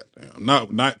 wow,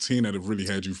 goddamn, not 10 that have really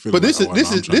had you feeling. but this like, is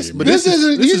this is this but this This is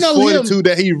isn't- this you is know 42 him.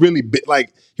 that he really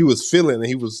like he was feeling and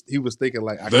he was thinking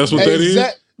like I That's can what do that is?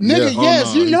 Nigga, Yeah. yes,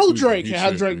 Oh, you nah, know he Drake. tweaking.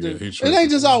 How He Drake tripping. do? Yeah, he It tripping.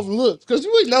 ain't just off looks, because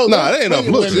we know. Nah, there's that ain't off plenty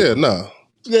of looks. women Yeah, nah.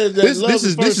 that This love at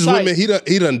is first women sight.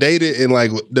 he done dated and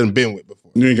like done been with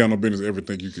before. You ain't got no business ever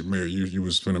think you could marry. You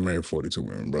was finna marry 42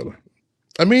 women, brother.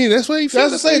 I mean, that's what he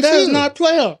feels. That's to say that is not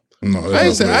player. No, I ain't that's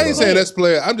not saying player. saying that's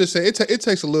player. I'm just saying it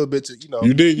takes a little bit to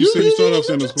You did. You said you started off you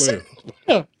saying this just player.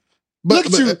 Yeah. But,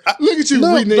 Look at you. Look at you, no,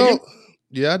 reneging. no.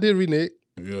 Yeah, I did renege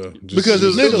Yeah, because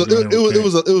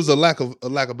it was a lack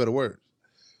of better word.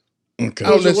 Okay. I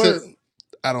don't What's the necessarily.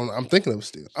 word? I'm thinking of it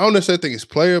still. I don't necessarily think it's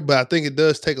player, but I think it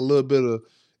does take a little bit of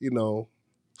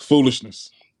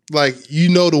Foolishness. like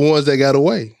the ones that got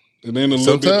away. And then a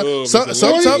little bit of Sometimes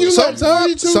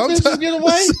bitches get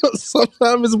away?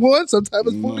 sometimes it's one, sometimes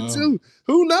it's No. 42.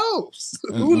 Who knows?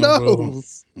 Who brother.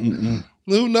 knows?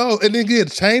 Who knows? And then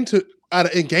get a chain out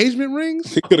of engagement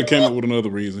rings. He could have came up with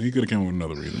another reason.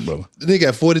 Brother. The nigga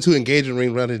got 42 engagement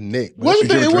rings around his neck. It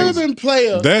would have been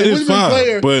player. That is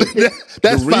fine, but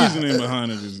that's the reasoning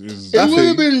behind it is it would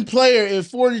have been player if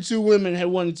 42 women had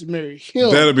wanted to marry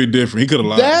him. that'd be different. He could have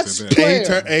lied. That's and said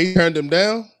that. player. He turned him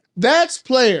down. That's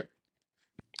player.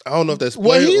 I don't know if that's player.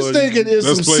 What he's thinking is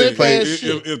some sick ass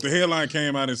shit. If the headline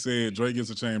came out and said Drake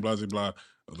gets a chain, blah blah blah,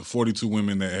 of the 42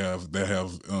 women that have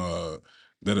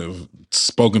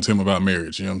spoken to him about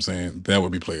marriage, you know what I'm saying? That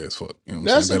would be player as fuck. You know what I'm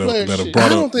That's saying? a player That have shit.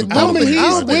 brought I up don't think the thought of marriage like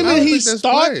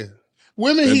that.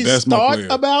 Women he That's my thought player.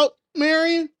 about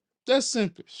marrying. That's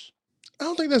simpish. I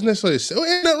don't think that's necessarily so.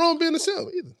 Ain't nothing wrong being a simp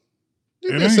either.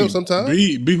 You It be a simp ain't. sometimes.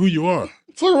 Be who you are.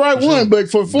 For the right For one, sure.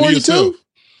 but for Be 42, yourself.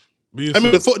 Be I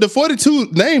yourself. mean, the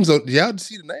 42 names on y'all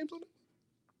see the names on it?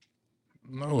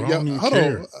 No, I don't even hold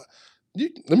care. on.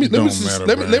 Let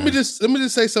me just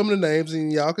say some of the names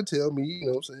and y'all can tell me, you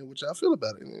know what I'm saying, what y'all feel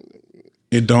about it.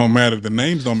 It don't matter. The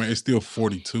names don't matter. It's still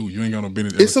 42. You ain't got no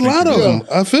business. It's a lot of them.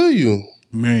 I feel you.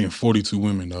 Marrying 42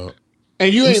 women, dog.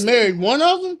 and you ain't married one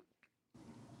of them.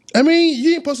 I mean,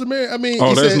 you ain't supposed to marry. I mean,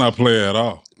 That's not player at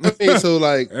all. I mean, so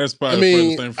like, That's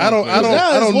probably I don't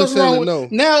necessarily know.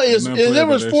 Now if there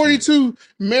was 42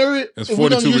 married, That's if we're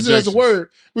gonna 42 use it as a rejections. word.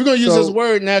 We're gonna use it as a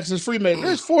word now because it's Freemason.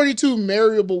 There's 42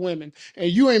 marriable women, and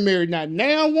you ain't married not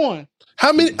now one.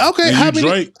 How many? Okay, And how you many?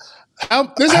 Drake?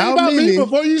 This ain't about me.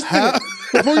 Before you spin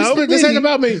it, this ain't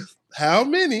about me. How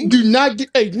many? Do not get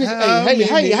hey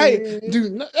nigga, do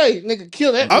not nigga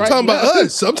kill that. I'm right talking about now.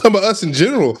 us. I'm talking about us in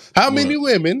general. How many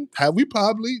women have we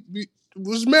probably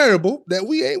was marriable that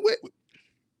we ain't with?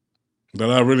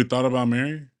 That I really thought about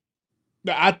marrying?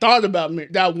 I thought about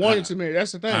marrying. That I wanted to marry.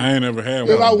 That's the thing. I ain't ever had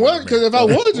one. If I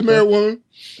wanted to marry a woman,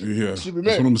 yeah, she'd be that's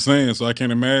married. what I'm saying. So I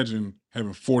can't imagine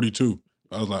having 42.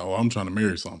 I was like, oh, I'm trying to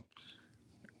marry something.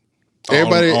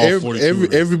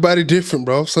 Everybody different,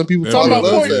 bro. Some people talking about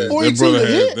love 42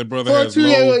 that. That brother has low.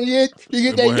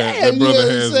 That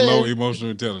brother has low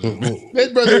emotional intelligence.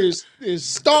 That brother is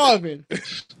starving.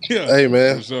 Yeah, hey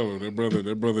man, for sure.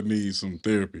 That brother needs some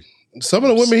therapy. Some of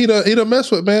the women he done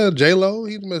mess with, man. J-Lo,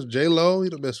 he done mess with J-Lo. He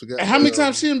done mess with. How many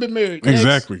times she done been married?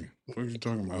 Exactly. What are you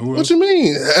talking about? What you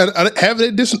mean? Have they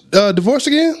divorced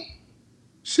again?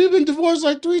 She been divorced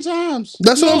like 3 times.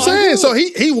 That's what I'm saying. So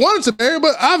he wanted to marry,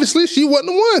 but obviously she wasn't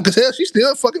the one because hell, she's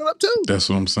still fucking it up too. That's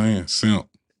what I'm saying. Simp.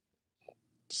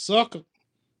 Sucker.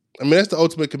 I mean, that's the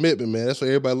ultimate commitment, man. That's what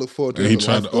everybody look forward to. And he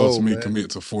tried to ultimately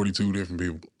commit to 42 different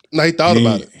people. No, he thought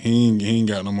about it. He ain't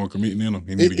got no more committing in him.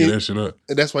 He need to get that shit up.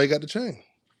 And that's why he got the chain.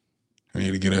 He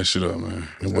need to get that shit up, man.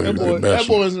 That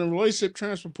boy is in a relationship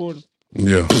transfer portal.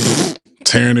 Yeah.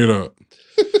 Tearing it up.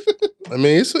 I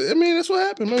mean, that's what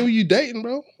happened, man. When you dating,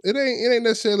 bro, it ain't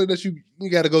necessarily that you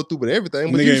got to go through with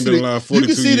everything. But nigga ain't been alive 42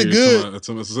 years. You can see the good.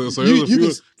 So it was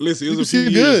a few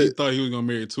years. He thought he was gonna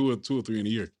marry two or three in a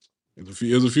year. It was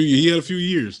a few. He had a few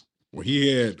years where he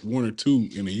had 1 or 2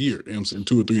 in a year. You know what I'm saying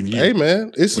 2 or 3 in a year. Hey man,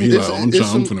 I'm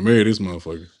finna marry this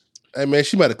motherfucker. Hey man,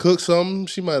 she might have cooked something.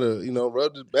 She might have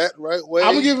rubbed his back the right way.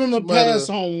 I'm gonna give him a pass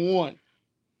on one.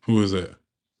 Who is that?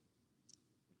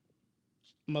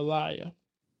 Malaya.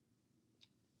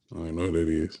 I don't know who that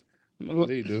is.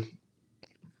 There you do.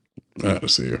 I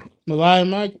see her. Malaya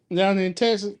Mike down in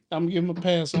Texas. I'm gonna give him a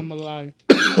pass on Malaya.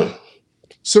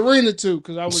 Serena too,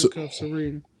 because I would have cut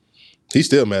Serena. He's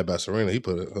still mad about Serena. He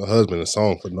put her husband in a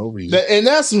song for no reason. And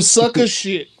that's some sucker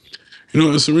shit. You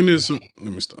know, Serena is let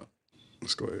me stop.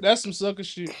 Let's go ahead. That's some sucker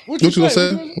shit. What you gonna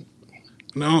say?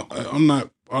 No, I'm not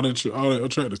all that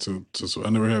attracted to I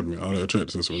never had me. All that attracted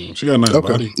to Serena. She got a nice Okay.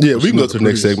 body. Yeah, but we she can go not to the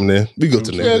next prettiest. segment then. We can go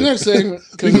to the next Yeah, segment. next segment.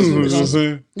 Because You know what I'm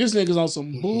saying? this nigga's on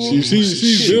some bull. She's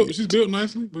shit. built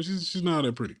nicely, but she's not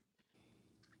that pretty.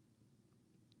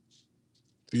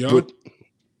 Y'all? But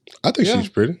I think Yeah. she's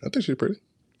pretty. I think she's pretty.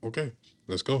 Okay,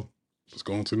 let's go. Let's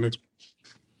go on to the next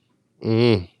one.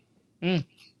 Mm. Mm.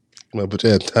 I'm gonna put you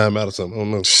at timeout or something. I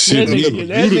don't know. Shit, That you nigga-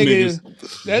 that the nigga-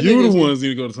 niggas. that You nigga's- the ones need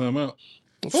to go to timeout.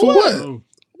 For what? No.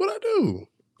 What I do?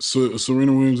 So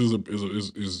Serena Williams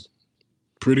is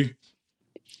pretty.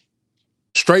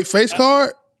 Straight face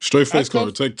card? Straight face I'd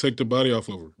card. Take the body off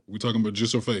of her. We talking about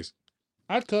just her face.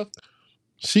 I'd cuff.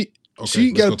 She Okay, she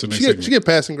let's go got to the next she segment. get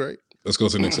passing grade. Let's go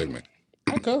to the next segment.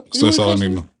 I'd cuff. So that's all I need to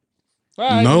know. All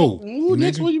right. No, Ooh,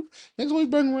 next nigga. one you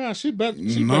bring around. She better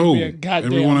be No, a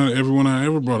goddamn. everyone I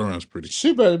ever brought around is pretty.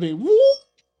 She better be. Woo.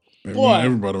 Everyone I Boy.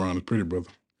 ever brought around is pretty, brother.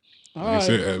 All I ain't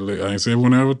right. say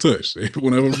everyone I ever touched.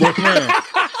 Everyone I ever brought around.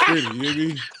 Pretty, you hear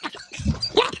me?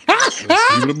 Let's keep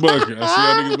it a bucket. I see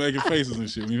y'all niggas making faces and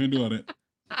shit. We ain't doing that.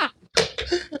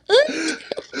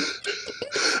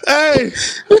 Hey,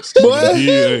 Boy. boy.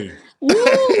 Hey, Woo.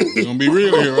 we're gonna be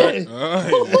real here, right? All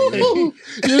right. Woo.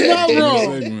 You're not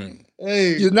wrong. Segment.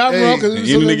 Hey, You're not wrong because it's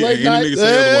Any a nigga, late any night. nigga say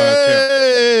otherwise count.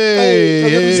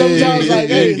 Hey, sometimes like,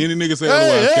 hey. Any nigga say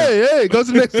otherwise count. Hey, go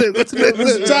to the next segment. Go to the next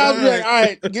There's segment. times like, all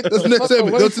right, get Go to the the next fuck segment.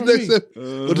 away Go to from the next me. segment.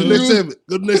 Go to the next segment.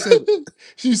 Go to the next segment.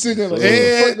 She's sitting there like,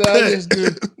 And what the fuck did I just do?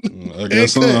 I got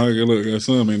some. I got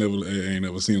some ain't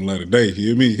never seen the light of day. You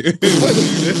hear me?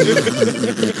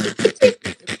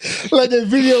 Like that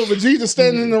video of Vegeta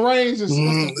standing in the rain. Just, what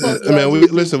the fuck did I Man, just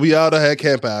do? listen, we all done had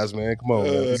camp eyes, man. Come on,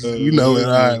 man. You know it.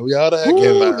 All right, we all done had Ooh,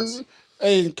 camp eyes.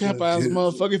 Hey, the camp eyes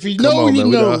motherfucker. If you Come know, on, you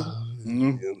man.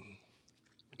 know.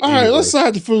 All right, let's Anyway.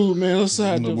 side the food, man. Let's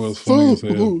side That the was funny as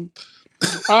hell. food.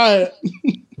 All right.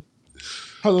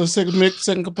 Hold on a second, Mick.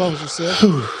 Second compose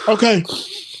yourself. Okay.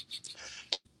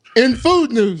 In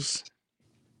food news,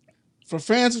 for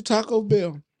fans of Taco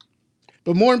Bell,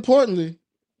 but more importantly,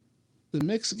 the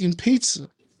Mexican pizza.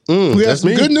 We have That's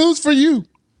some me. good news for you.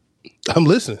 I'm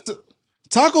listening.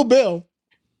 Taco Bell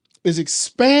is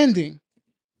expanding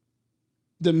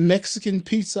the Mexican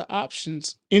pizza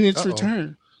options in its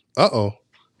return. Uh-oh.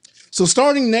 So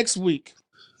starting next week,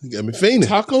 You got me fiending.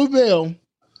 Taco Bell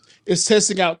is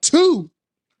testing out 2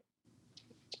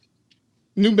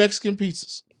 new Mexican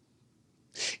pizzas.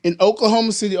 In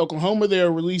Oklahoma City, Oklahoma, they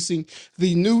are releasing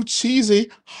the new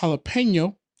cheesy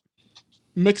jalapeno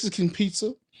Mexican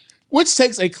pizza, which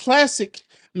takes a classic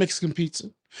Mexican pizza,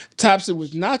 tops it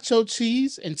with nacho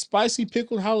cheese and spicy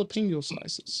pickled jalapeno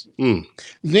slices.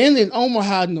 Then in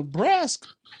Omaha, Nebraska,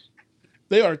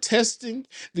 they are testing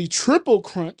the triple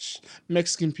crunch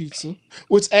Mexican pizza,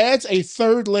 which adds a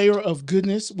 3rd layer of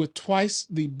goodness with twice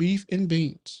the beef and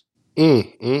beans.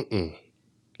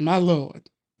 My Lord.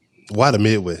 Why the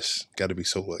Midwest got to be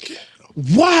so lucky?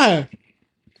 Why?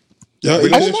 Y'all eat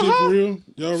that shit Omaha? for real?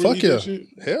 Y'all really Fuck eat yeah. that shit?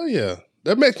 Hell yeah.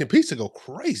 That Mexican pizza go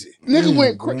crazy. Nigga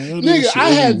went bro, crazy. y'all do that Nigga, shit I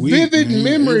every had week, vivid man.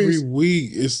 memories. Every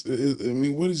week. I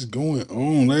mean, what is going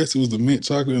on? Last it was the mint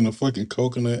chocolate and the fucking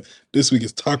coconut. This week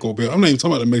is Taco Bell. I'm not even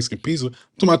talking about the Mexican pizza. I'm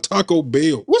talking about Taco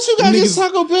Bell. What you got against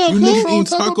Taco Bell? You cuz? niggas wrong eating with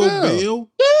Taco Taco Bell? Bell?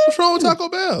 What's wrong with Taco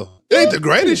Bell? It ain't the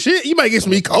greatest shit. You might get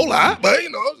some E. coli, but you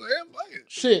know what I'm saying? Fuck it.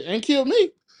 Shit, ain't killed me.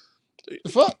 The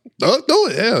fuck? Don't do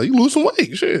it. Hell, you lose some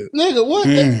weight. Shit. Nigga, what?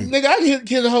 Nigga, I can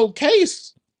get a whole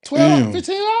case. $12,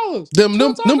 $15.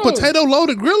 Them potato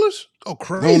loaded grillers go I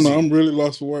crazy. don't know. I'm really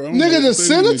lost for words. I don't know Nigga, what the to say to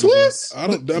center these niggas, man. twist? I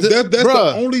don't. That's Bruh.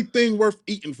 the only thing worth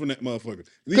eating from that motherfucker.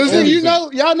 Because you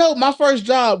know, y'all know my first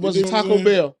job was You a know what I'm Taco saying?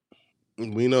 Bell.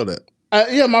 We know that.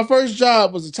 Yeah, my first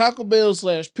job was a Taco Bell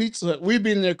 / Pizza Hut. We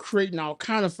been there creating all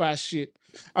kind of fire shit.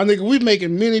 I think we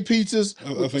making mini pizzas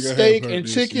with think I have steak heard and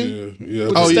this. chicken. Yeah.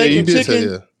 With Oh the yeah, steak you and did chicken.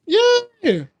 say yeah.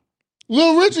 Yeah.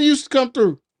 Lil Richard used to come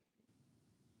through.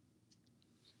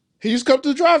 He used to come to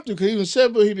the drive-thru because he was in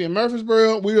Sheffield. He'd be in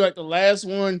Murfreesboro. We were like the last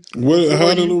one. How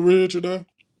did Little Richard die?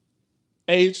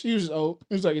 Age. He was old.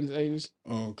 He was like in his 80s.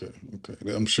 Oh, okay.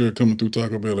 I'm sure coming through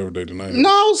Taco Bell every day tonight.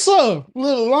 No, sir.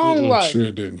 Little long life. Sure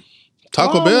it didn't.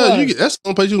 Taco Long Bell, life. that's the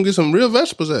only place you can get some real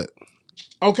vegetables at.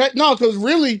 Okay. No, because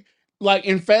really, like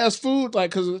in fast food, like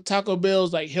because Taco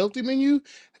Bell's like healthy menu,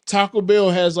 Taco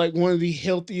Bell has like one of the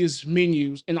healthiest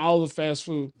menus in all of fast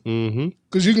food.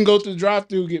 Because you can go to the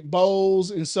drive-thru, get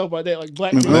bowls and stuff like that, like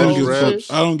black Man, bowls and wraps.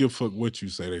 shit. I don't give a fuck what you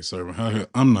say they serving.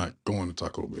 I'm not going to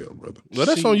Taco Bell, brother. Well,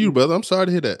 that's on you, brother. I'm sorry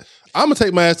to hear that. I'm gonna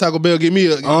take my ass Taco Bell, get me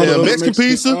a All the damn other Mexican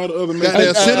pizza, all the other got that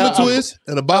Mexican cinnamon pizza. twist,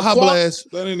 and a Baja Qua- Blast.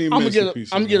 That ain't even I'm Mexican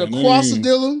pizza. gonna get a man. That ain't-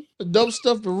 quesadilla, a double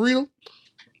stuffed burrito.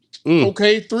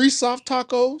 Okay, 3 soft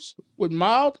tacos with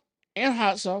mild. and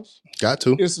hot sauce. Got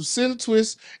to. It's some cinnamon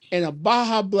twist and a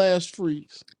Baja Blast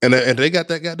freeze. And they got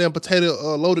that goddamn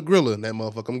potato loaded griller in that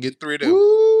motherfucker. I'm getting 3 of them.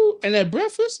 Ooh, and that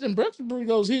breakfast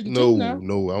burritos hitting too now.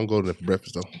 No, I don't go to that for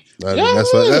breakfast though. Yeah,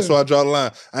 That's why I draw the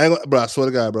line. I ain't gonna, bro. I swear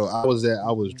to God, bro. I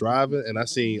was driving and I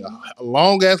seen a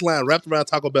long ass line wrapped around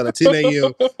Taco Bell at 10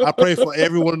 a.m. I pray for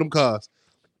every one of them cars.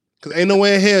 Cause ain't no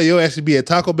way in hell you'll actually be at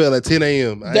Taco Bell at 10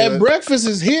 a.m. That breakfast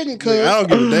is hidden, cuz. I don't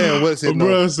give a damn what's hitting.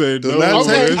 Bro, said Do no. not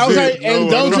take- Okay, and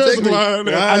don't judge me.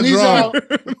 I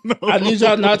I need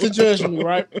y'all not to judge me,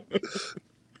 right?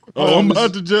 Oh, I'm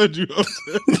about to judge you.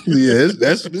 Yeah,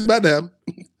 it's about to happen.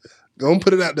 Go and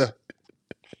put it out there.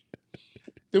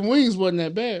 The wings wasn't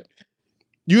that bad.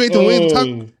 You ate the wings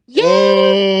taco? Yeah.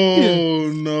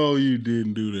 Oh, no, you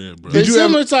didn't do that, bro. It's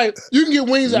similar type. You can get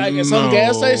wings at some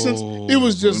gas stations. It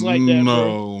was just like that, bro.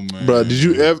 No, man. Bro, did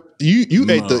you ever you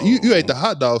ate the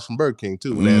hot dogs from Burger King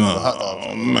too? They had the hot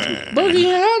dogs. Man. Burger King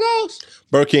had hot dogs?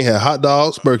 Burger King had hot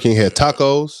dogs. Burger King had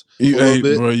tacos.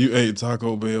 You ate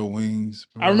Taco Bell wings,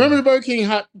 bro. I remember the Burger King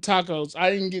hot tacos. I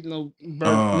didn't get no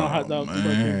hot dogs from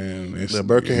Burger King. Man, The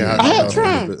Burger King had hot I had dogs.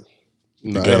 tried.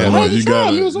 No, You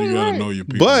gotta It was all right. know your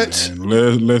people. But-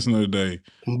 man. Lesson of the day.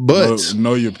 But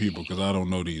know your people, because I don't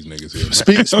know these niggas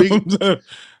here.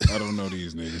 I don't know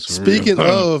these niggas. For speaking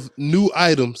real. of new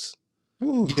items,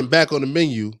 getting back on the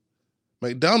menu,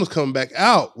 McDonald's coming back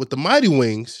out with the Mighty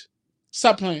Wings,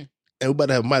 Stop playing. and we about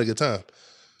to have a mighty good time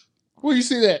Where you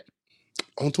see that?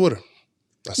 on Twitter.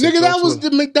 I seen Nigga, it on that was Twitter.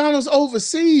 the McDonald's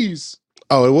overseas.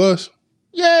 Oh, it was.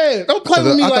 Yeah, don't play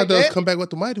with me I like thought they was that. come back with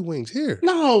the Mighty Wings here.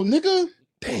 No, nigga.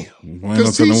 Damn.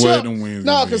 Because T-Shep,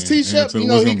 because T-Shep, you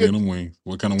know, he could.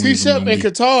 What kind of wings? T-Shep in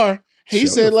Qatar, he Shut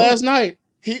said the fuck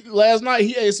last night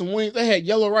he ate some wings. They had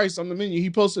yellow rice on the menu. He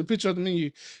posted a picture of the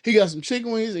menu. He got some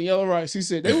chicken wings and yellow rice. He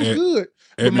said they was good,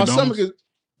 but my stomach is.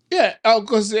 Yeah,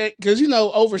 because you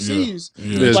know overseas,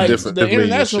 There's like different the menus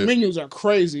international shit. menus are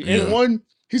crazy. Yeah. And one,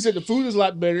 he said the food is a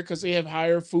lot better because they have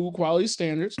higher food quality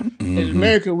standards. Mm-hmm. In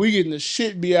America, we getting the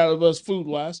shit beat out of us food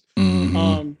wise.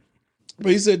 Mm-hmm.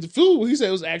 But he said the food, he said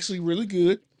it was actually really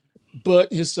good,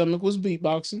 but his stomach was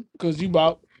beatboxing because you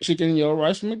bought chicken and yellow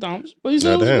rice from McDonald's. But he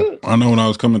said it was good. I know when I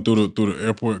was coming through the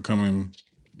airport, coming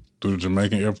through the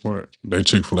Jamaican airport, their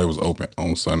Chick-fil-A was open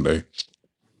on Sunday.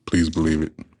 Please believe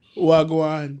it.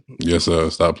 Wagwan. Yes, sir.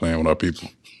 Stop playing with our people.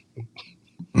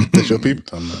 That's your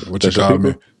people. What That's you your call me?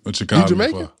 people? What you call me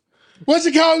Jamaican? for? What's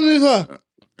he calling me for?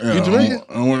 Yeah, You Jamaican?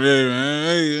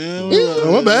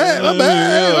 My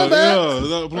bad.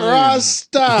 Stop playing.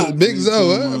 Rasta. Big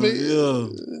Zoe. I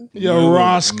mean, Your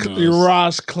Ross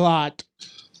Clot.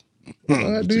 do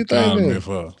What you you call think, me man?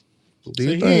 for? Do See,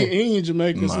 you he think? ain't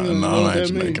Jamaican. so he don't know No, what I ain't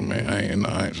that Jamaican, mean. man.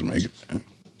 I ain't Jamaican, man.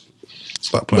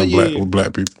 Stop playing But yeah. with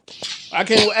black people. I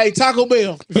can't. Hey, Taco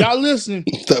Bell, if y'all listening,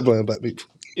 Stop playing black people.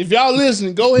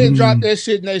 go ahead and drop that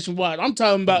shit nationwide. I'm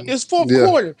talking about it's fourth Yeah.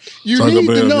 quarter. You Taco need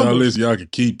Bell, the if y'all numbers. listen, y'all can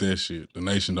keep that shit. The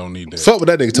nation don't need that. Fuck with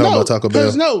that nigga talking about Taco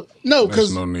Bell. No, Nation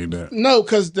because don't need that.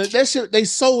 that shit they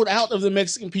sold out of the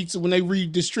Mexican pizza when they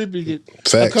redistributed it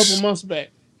Facts. a couple months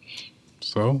back.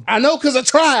 So I know because I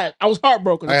tried. I was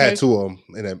heartbroken. I Okay? had 2 of them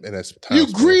in that time. You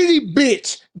greedy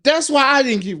bitch. That's why I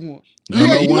didn't get one. you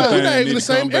know You one know, thing we're not that even in need the to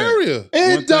come same back. area. One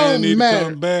thing It don't need to matter.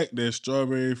 come back. That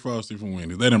strawberry frosty from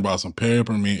Wendy's. They done brought some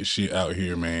peppermint shit out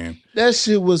here, man. That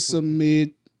shit was some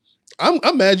mid. I'm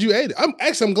mad you ate it.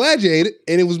 I'm glad you ate it,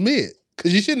 and it was mid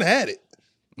because you shouldn't have had it.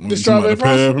 The strawberry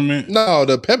frosty? peppermint. No,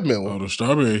 the peppermint one. Oh, the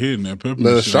strawberry hitting that peppermint.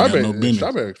 the shit ain't got strawberry, no business.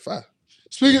 strawberry, fire.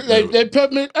 Speaking of that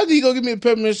peppermint, I think you gonna give me a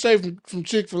peppermint shake from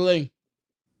Chick-fil-A.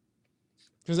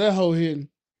 Cause that whole hidden.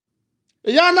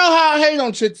 Y'all know how I hate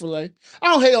on Chick-fil-A. I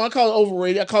don't hate on. I call it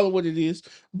overrated. I call it what it is.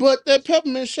 But that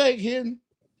peppermint shake hidden.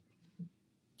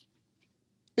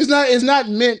 It's not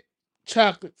mint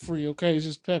chocolate free. Okay, it's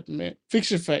just peppermint.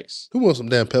 Fix your face. Who wants some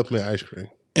damn peppermint ice cream?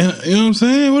 You know what I'm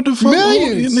saying? What the fuck?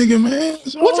 Millions. Nigga, man.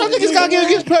 What y'all niggas got to get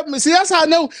against peppermint? See, that's how I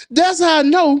know. That's how I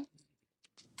know.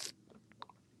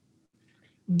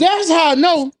 That's how I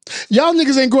know. Y'all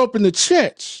niggas ain't grow up in the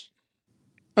church.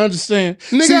 Understand?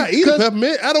 Nigga, See, I eat a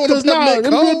peppermint. I don't want Cause a peppermint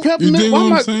them cold. good peppermint. You dig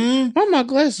what I'm saying? Why my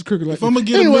glasses crooked like If I'm gonna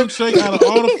get Anyway, a milkshake out of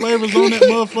all the flavors on that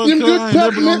motherfucker, Them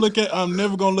good I'm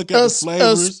never gonna look at the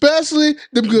flavors. especially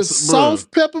them good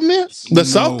soft peppermints. The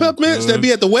soft peppermints that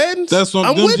be at the weddings. That's what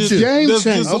I'm them with just- you. Game that's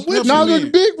changer. just a Not the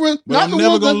peppermint. big ones. But Not I'm the never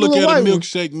ones gonna that look the at a white ones.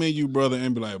 milkshake menu, brother,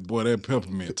 and be like, boy, that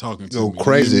peppermint talking to Go me.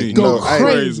 crazy. You Go know, I ain't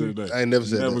crazy. that. I ain't never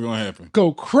said Never that. gonna happen.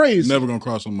 Go crazy. Never gonna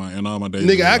cross my mind in all my days.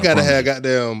 Nigga, I gotta promise have you.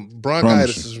 goddamn Promise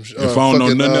bronchitis. you. If I don't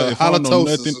know nothing, if I don't know halitosis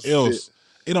nothing or some else, shit.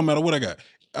 it don't matter what I got.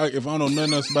 If I don't know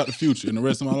nothing else about the future and the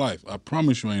rest of my life, I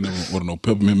promise you I ain't never order no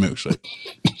peppermint milkshake.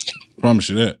 Promise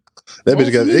you that. That Wrong bitch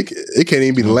for got me. it. Can't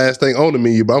even be the last thing on the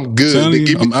menu, but I'm good. Telling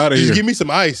you, I'm outta just here. give me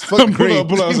some ice. Fuck the cream.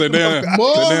 Pull up, say down.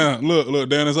 More? Say down. Look,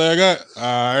 down. That's all I got.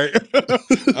 All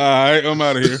right, I'm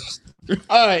out of here.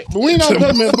 All right, but we ain't on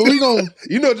peppermint, but we gonna.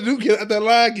 You know what to do? Get out that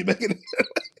line. Get back in.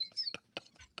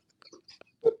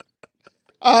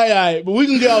 All right, but we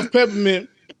can get off peppermint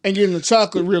and get into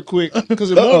chocolate real quick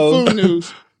because in more Uh-oh.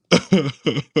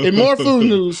 food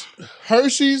news,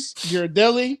 Hershey's,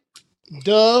 Ghirardelli,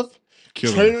 Dove,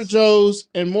 Trader Joe's,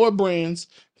 and more brands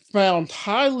found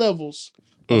high levels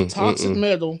of toxic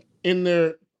metal in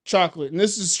their chocolate, and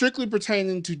this is strictly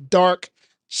pertaining to dark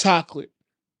chocolate.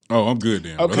 Oh, I'm good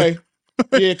then. Okay,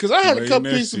 yeah, because I had a couple Ain't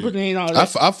that pieces, shit. but ain't all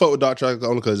that. I fuck with dark chocolate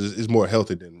only because it's more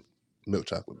healthy than milk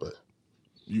chocolate. But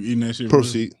You eating that shit? for real?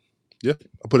 proceed. Yeah,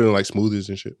 I put it in like smoothies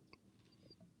and shit.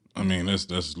 I mean, that's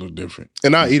a little different.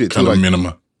 And I eat it too. Kind of Like,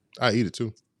 minimum. I eat it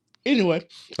too. Anyway,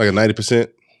 Like a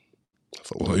 90%.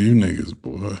 Boy, you niggas,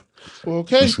 boy.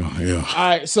 okay. Yeah. All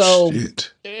right, so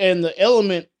Shit. and the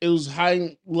element, it was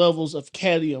high levels of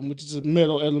cadmium, which is a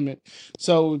metal element.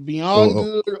 So Beyond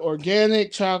Good,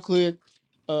 organic chocolate,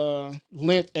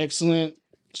 Lindt Excellent,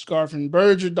 Scarf and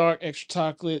Berger dark extra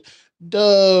chocolate,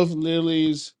 Dove,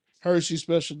 Lily's, Hershey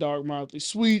Special Dark Mildly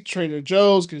Sweet, Trader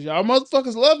Joe's, because y'all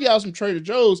motherfuckers love y'all some Trader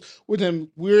Joe's with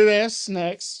them weird ass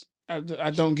snacks. I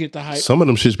don't get the hype. Some of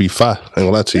them shits be fire. I ain't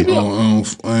gonna lie to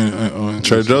you.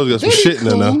 Trader Joe's got some shit in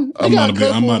there now. I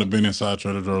might have been inside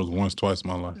Trader Joe's once, twice in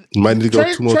my life. You might need to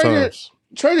go 2 more times.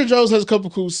 Trader Joe's has a couple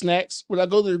cool snacks. Would I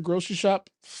go to the grocery shop?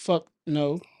 Fuck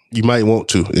no. You might want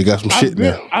to. It got some shit in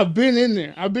there. I've been in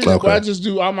there. But I just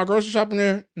do all my grocery shopping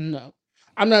there. No.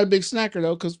 I'm not a big snacker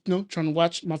though, because trying to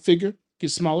watch my figure get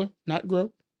smaller, not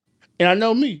grow. And I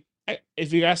know me.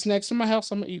 If you got snacks in my house,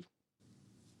 I'm gonna eat.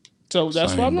 So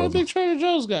that's why I'm not a big Trader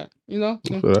Joe's guy,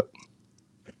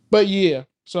 But yeah,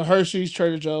 so Hershey's,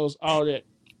 Trader Joe's, all that.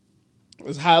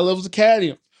 It's high levels of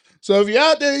cadmium. So if you're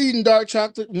out there eating dark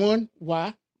chocolate, 1,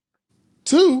 why?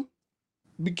 2,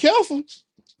 be careful.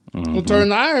 We'll turn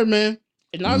to Iron Man,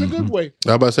 and not in a good way. I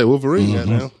was about to say Wolverine got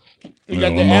now. You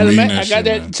got the I got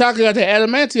that chocolate, got the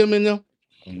adamantium in there.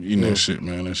 I'm eating that shit,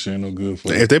 man. That shit ain't no good for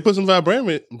you. If they put some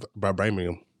vibranium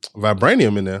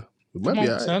in there, it might be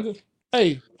all right.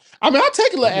 Hey, I mean, I'll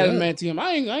take a little adamantium.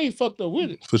 I ain't fucked up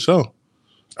with it. For sure.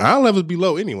 Iron levels be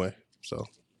low anyway. So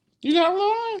you got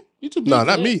low iron? You too big. No,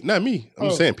 not me.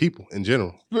 I'm saying people in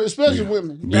general. Especially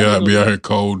women. Be out here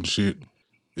cold and shit.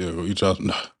 Yeah, go eat y'all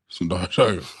some dark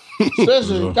chocolate.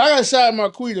 Especially, I got a shot at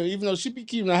Marquita, even though she be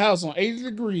keeping the house on 80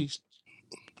 degrees.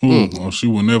 Well, she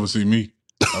will never see me.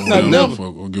 I would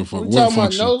never give a fuck what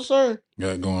function no, sir.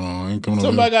 got going on. Ain't coming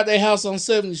Somebody got their house on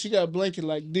 70. She got a blanket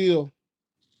like Dill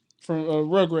from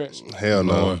Rugrats. Hell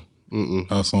no.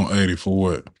 House on 80 for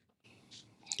what?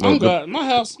 Oh God, my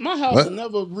house will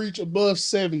never reach above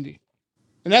 70,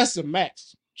 and that's the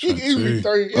max. It be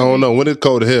 30. I don't know when it's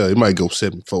cold as hell. It might go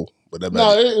 74. But that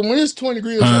when it's 20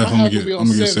 degrees, my house will be on 70. I'm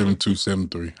gonna get 72,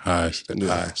 73. Highest.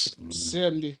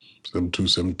 70. 72,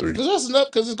 73. Because that's enough.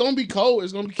 Because it's gonna be cold.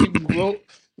 It's gonna be keeping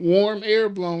warm air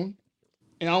blowing,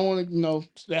 and I want to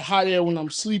that hot air when I'm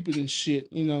sleeping and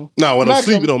shit. No, when I'm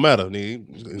sleeping, it don't matter.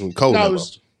 It's cold.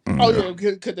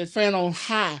 Cut that fan on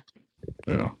high.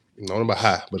 Yeah. No, about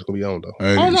high, but it's gonna be on though.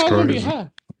 80 it's gonna be high.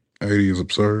 80 is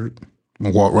absurd. I'm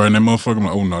gonna walk right in that motherfucker. I'm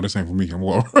like, oh no, this ain't for me. I'm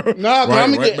walk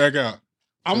right back out.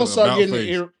 I'm gonna start getting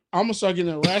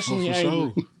irrationally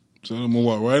angry. So I'm gonna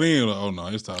walk right in. Like, oh no,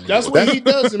 it's time. That's what he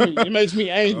does to me. It makes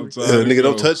me angry. Nigga,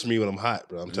 don't touch me when I'm hot,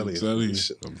 bro. I'm telling you.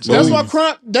 That's why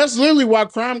crime. That's literally why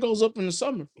crime goes up in the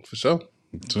summer. For sure.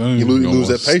 You lose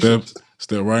that patience.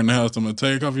 Step right in the house. I'm gonna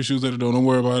take off your shoes at the door. Don't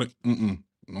worry about it.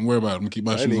 Don't worry about it. I'm gonna keep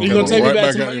my shoes on. You gonna take me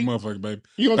back to out your motherfucker, baby.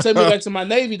 You gonna take me back to my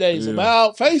Navy days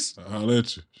about face? I'll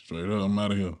let you straight up. I'm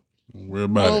out of here. Don't worry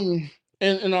about it.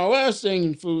 And our last thing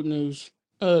in food news,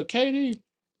 KD,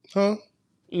 huh?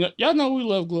 Y'all know we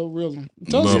love Glorilla.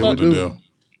 Tell us about it.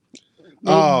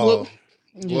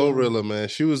 Glorilla, man.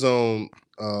 She was on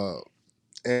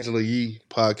Angela Yee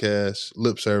podcast,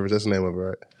 Lip Service. That's the name of it,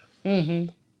 right? Mm-hmm.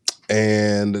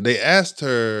 And they asked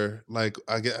her, like,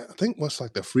 I think what's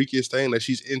like the freakiest thing that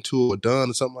she's into or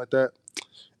done or something like that.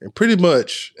 And pretty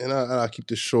much, and I'll keep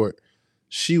this short,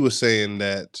 she was saying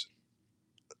that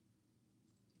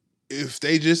if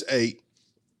they just ate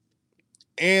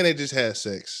and they just had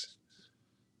sex,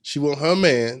 she want her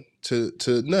man to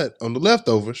nut on the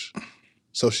leftovers,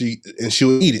 so she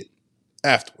would eat it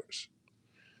afterwards.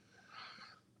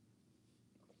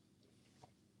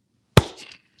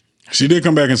 She did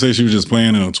come back and say she was just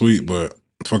playing in a tweet, but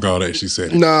fuck all that. She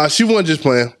said it. Nah, she wasn't just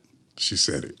playing. She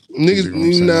said it. Niggas, You know what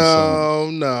I'm saying?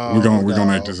 no. We're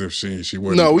gonna act as if she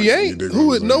wasn't. No, we playing. ain't.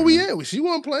 Who? No, we ain't. She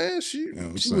wasn't playing. You know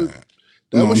what I'm she saying? was. That's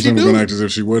what I'm she saying do. we're gonna act as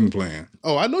if she wasn't playing.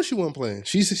 Oh, I know she wasn't playing.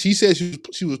 She said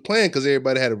she was playing because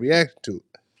everybody had a reaction to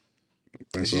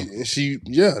it.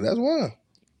 Yeah, that's why.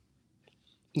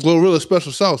 Glorilla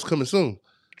special sauce coming soon.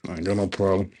 I ain't got no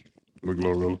problem with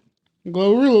Glorilla.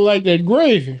 Glorilla like that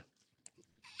gravy.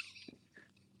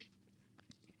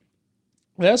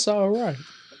 That's all right.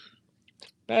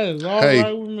 That is all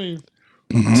right with me.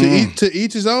 To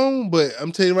each his own, but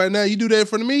I'm telling you right now, you do that in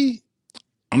front of me,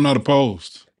 I'm not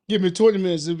opposed. Give me 20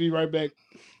 minutes, it'll be right back.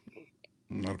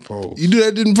 I'm not opposed. You do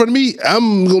that in front of me,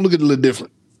 I'm gonna look at it a little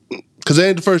different. Cause that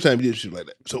ain't the first time you did shit like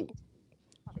that. So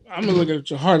I'm gonna look at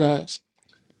your hard eyes.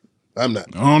 I'm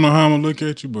not. I don't know how I'm gonna look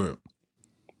at you, but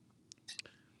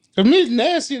for me, it's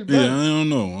nasty. Yeah, I don't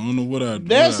know. I don't know what I do.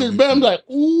 Nasty, but I'm like,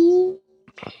 ooh.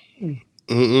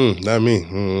 Not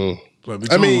me. Like,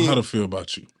 I don't know how to feel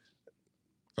about you.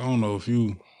 I don't know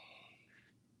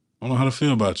how to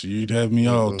feel about you. You'd have me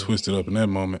all twisted up in that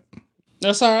moment.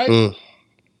 That's all right.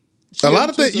 A lot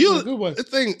of things.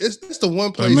 It's the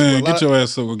one place. Like, man, get your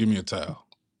ass up. Go give me a towel.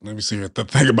 Let me see what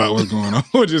think about what's going on.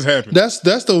 What just happened? That's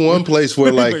the one place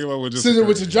where like sitting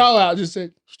with your jaw out, just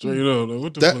say straight up. Like,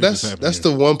 what the fuck just happened? That's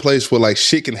the one place where like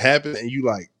shit can happen, and you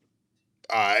like,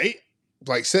 all right.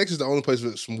 Like sex is the only place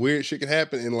where some weird shit can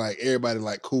happen, and like everybody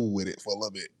like cool with it for a little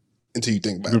bit until you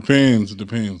think about it. Depends.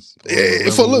 Yeah,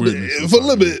 for a little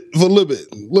bit.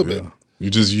 You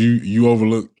just you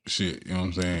overlook shit. You know what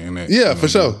I'm saying? Yeah, for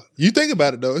sure. You think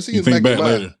about it though. You think back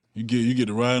later. You get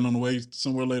to riding on the way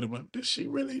somewhere later. But did she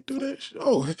really do that shit?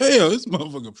 Oh hell, this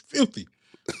motherfucker filthy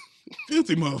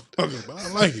motherfucker. But I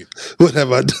like it. What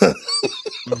have I done?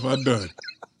 What have I done?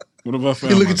 What have I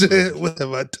found? You look at your head. What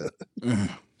have I done?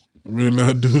 Really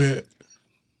not do that?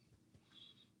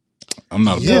 I'm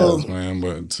not opposed, man,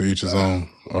 but to each his own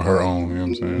or her own. You know what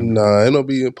I'm saying? Nah, ain't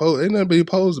nothing be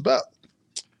opposed about.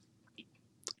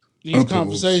 These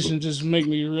conversations just make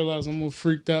me realize I'm more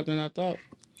freaked out than I thought.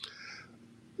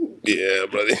 Yeah,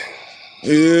 buddy.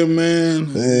 Yeah, man.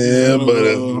 Yeah, but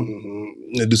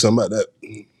do something about that.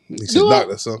 He said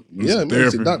doctor something. Yeah, man.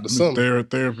 He said doctor something.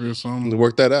 Therapy or something. To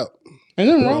work that out. Ain't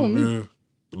nothing wrong with me.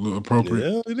 A little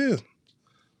appropriate. Yeah, it is.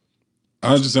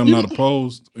 I just am not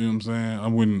opposed. You know what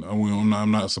I'm saying?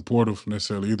 I'm not supportive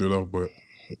necessarily either though. But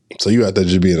so you out there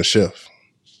just being a chef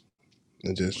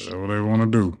and just whatever they want to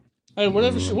do. Hey,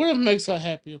 whatever makes her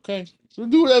happy. Okay, so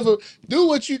do whatever. Do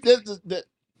what you. The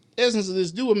essence of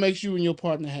this. Do what makes you and your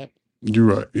partner happy. You're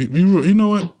right. You know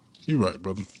what? You're right,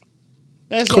 brother.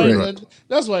 That's why.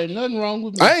 That's why nothing wrong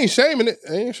with me. I ain't shaming it.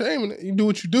 You do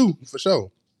what you do for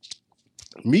sure.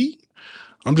 Me.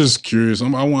 I'm just curious. I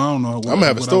don't know. I'm gonna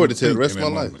have a story to tell the rest of my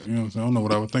life. You know what I'm saying? I don't know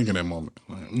what I would think in that moment.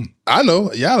 Like, I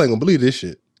know. Y'all ain't gonna believe this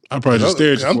shit. I probably just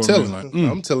stared at you.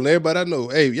 I'm telling everybody I know.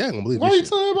 Hey, y'all ain't gonna believe this shit. Why you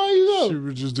telling everybody you know?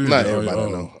 Not everybody I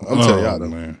know. I'm telling y'all though.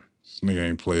 Man. This nigga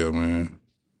ain't player, man.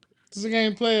 This nigga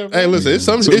ain't player. Hey, listen, it's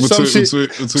some shit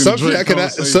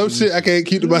I can't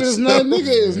keep to myself.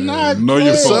 Nigga is not. Know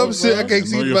your some shit I can't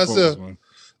keep to myself.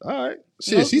 All right,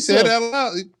 shit. She said that out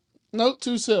loud. Note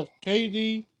to self.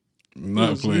 KD.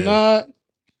 Not player. Not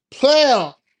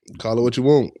player. Call it what you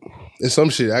want. It's some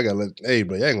shit I gotta let. Hey,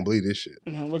 bro, y'all ain't gonna believe this shit.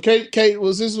 Well, Kate,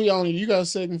 was this week on you? You got a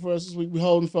segment for us this week. We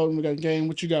holding phone. We got a game.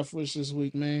 What you got for us this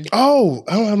week, man? Oh,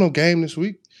 I don't have no game this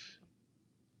week.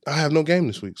 I have no game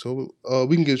this week, so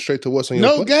we can get straight to what's on your.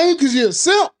 No game because you're a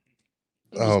simp.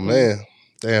 Oh man,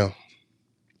 damn.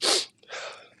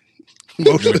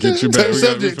 Touch your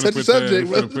subject,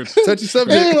 brother. Touch your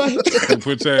subject.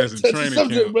 Put your ass in training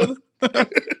camp, brother.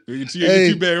 Get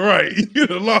you back right. You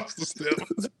done lost the step.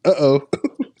 Uh-oh.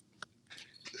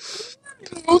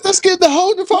 Let's get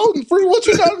the phone free. What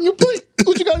you got on your plate?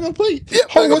 What you got on your plate? Yeah,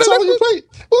 what's on your plate?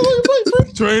 What's on your plate,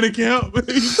 free? Training camp? No,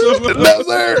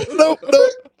 sir. No.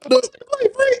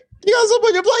 Free. You got something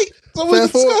on your plate? So we can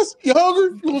discuss. You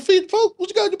hungry? You want to feed the folks? What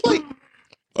you got on your plate?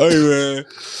 Hey, man.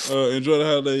 Enjoy the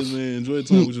holidays, man. Enjoy the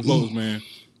time with your folks, man.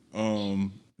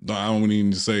 I don't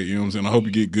need to say, you know what I'm saying? I hope you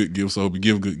get good gifts. I hope you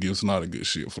give good gifts, not a good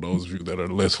shit. For those of you that are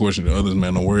less fortunate than others,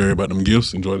 man, don't worry about them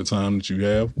gifts. Enjoy the time that you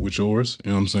have with yours.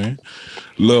 You know what I'm saying?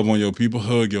 Love on your people.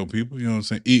 Hug your people. You know what I'm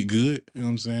saying? Eat good. You know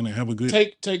what I'm saying? And have a good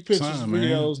Take pictures,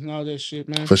 videos, and all that shit,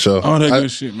 man. For sure. All that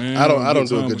good shit, man. I don't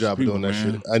do a good job of doing that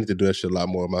shit. I need to do that shit a lot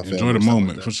more with my family. Enjoy the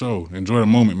moment, for sure. Enjoy the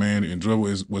moment, man. Enjoy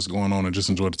what's going on and just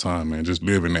enjoy the time, man. Just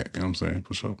live in that. You know what I'm saying?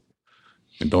 For sure.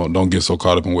 And don't get so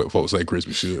caught up in what folks say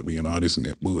Christmas should be and all this and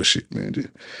that bullshit, man. Just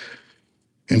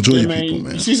enjoy your people,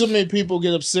 man. You see so many people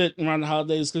get upset around the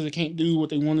holidays because they can't do what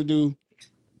they want to do.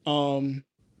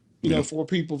 For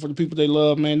the people they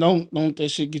love, man. Don't let that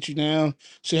shit get you down.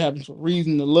 Shit happens for a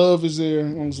reason. The love is there.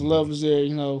 Once the love is there,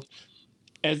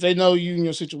 as they know you in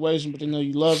your situation, but they know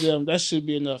you love them, that should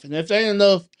be enough. And if that ain't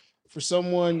enough for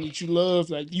someone that you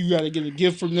love, like you got to get a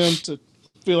gift from them to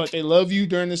feel like they love you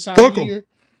during this time Fuck of the 'em. year.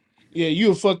 Yeah,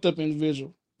 you a fucked up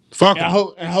individual. Fuck And I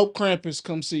 'em. hope Krampus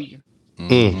come see you.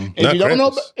 Not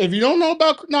Krampus. If you don't know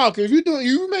about no, because if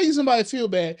you making somebody feel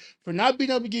bad for not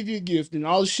being able to give you a gift, and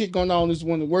all the shit going on is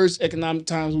one of the worst economic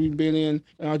times we've been in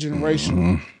our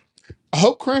generation. I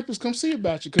hope Krampus come see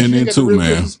about you because And you then ain't got the too, real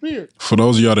man, Christmas spirit. for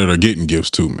those of y'all that are getting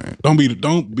gifts too, man, don't be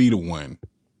the one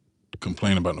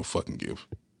complaining about no fucking gift.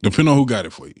 Depending on who got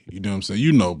it for you. You know what I'm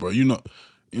saying? Bro. You know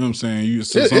what I'm saying?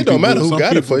 Some It don't matter people, who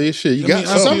got it for you. Shit, you got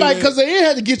something. Somebody, because they ain't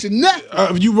had to get you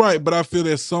nothing. You're right, but I feel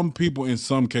that some people, in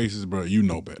some cases, bro, you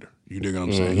know better. You dig what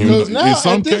I'm saying? Now, in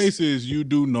some cases, you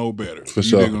do know better. For you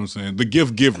sure. dig what I'm saying? The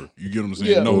gift giver, you get what I'm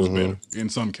saying, Yeah. knows better in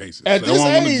some cases. At this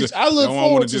age, I look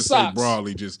forward to just socks. say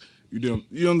broadly, just you know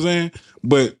what I'm saying?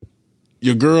 But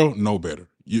your girl know better.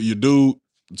 Your dude,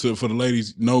 for the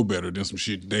ladies, know better than some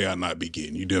shit they ought not be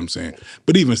getting. You know what I'm saying?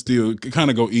 But even still, kind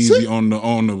of go easy on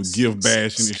the gift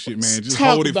bashing and shit, man. Just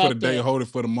hold it for the day, hold it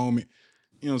for the moment.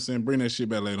 You know what I'm saying? Bring that shit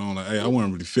back later on. Like, hey, I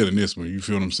wasn't really feeling this one. You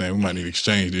feel what I'm saying? We might need to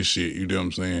exchange this shit. You know what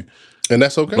I'm saying? And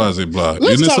that's okay. Blah, blah.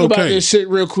 Let's talk about this shit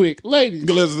real quick. Ladies.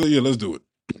 Let's do it.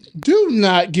 Do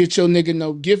not get your nigga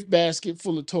no gift basket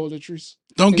full of toiletries.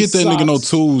 Don't get that nigga no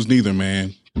tools neither,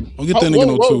 man. Don't get that nigga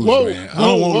no tools, man. I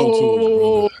don't want no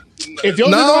tools, brother. If your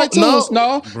nigga like tools,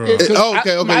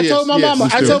 okay. I told my mama.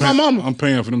 I told my mama. I'm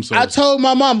paying for them. I told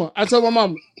my mama.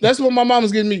 That's what my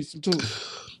mama's getting me, some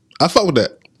tools. I fuck with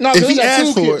that. No, if he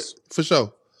asked for it, for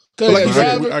sure.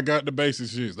 I got the basic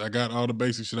shit. I got all the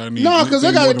basic shit I need. No, because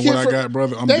they got a kid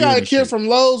they got a kid from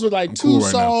Lowe's with like two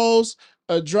saws,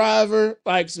 a driver,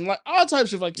 like some all types of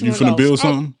shit, like $200. You finna build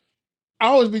something? I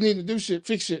always be needing to do shit,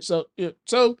 fix shit. So yeah.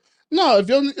 So no, if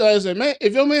your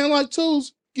man like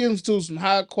tools, give him tools, some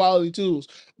high quality tools.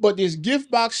 But this gift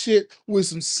box shit with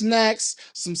some snacks,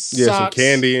 some socks, some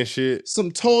candy and shit, some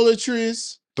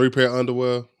toiletries, 3 pair of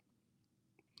underwear.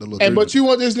 But you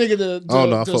want this nigga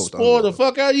to spoil the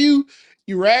fuck out of you?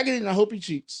 You raggedy, and I hope he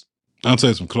cheats. I'll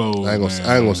take some clothes. I ain't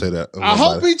gonna say that. I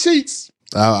hope he cheats.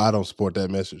 I don't support that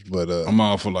message, but I'm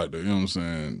all for like that. You know what I'm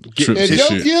saying?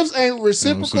 If your gifts ain't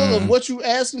reciprocal of what you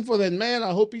asking for that man, I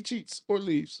hope he cheats or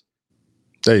leaves.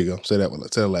 There you go. Say that one.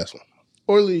 Say the last one.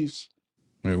 Or leaves.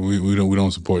 Yeah, we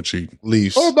don't support cheating.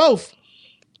 Leaves or both.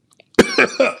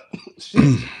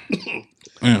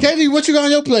 Katie, what you got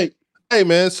on your plate? Hey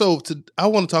man, so I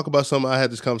want to talk about something. I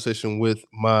had this conversation with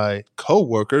my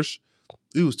coworkers.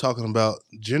 We was talking about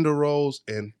gender roles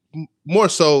and more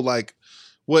so like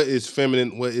what is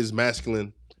feminine, what is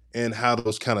masculine, and how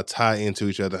those kind of tie into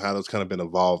each other, how those kind of been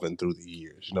evolving through the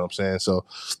years. You know what I'm saying? So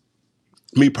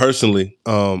me personally,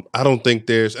 I don't think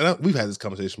we've had this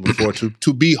conversation before.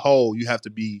 To be whole, you have to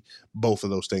be both of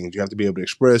those things. You have to be able to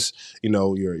express,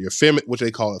 your feminine, what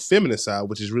they call a feminine side,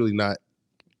 which is really not.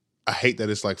 I hate that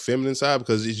it's like feminine side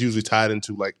because it's usually tied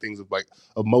into like things of like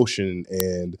emotion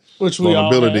and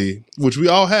vulnerability, which we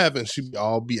all have, and should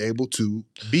all be able to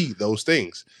be those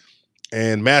things.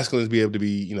 And masculine is be able to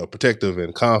be, protective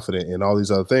and confident and all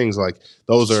these other things. Like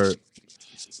those are,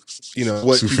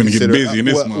 what you consider get busy in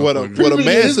this what a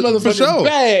man for sure.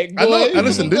 Bag, I know. I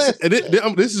listen.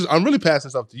 This is. I'm really passing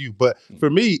this off to you, but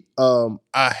for me,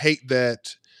 I hate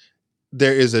that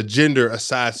there is a gender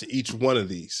aside to each one of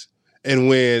these. And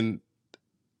when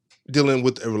dealing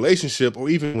with a relationship or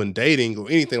even when dating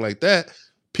or anything like that,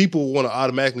 people want to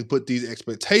automatically put these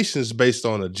expectations based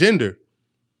on a gender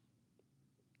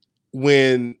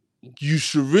when you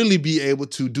should really be able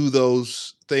to do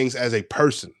those things as a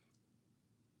person.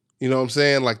 You know what I'm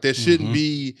saying? Like there shouldn't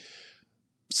be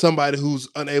somebody who's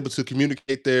unable to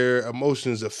communicate their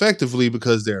emotions effectively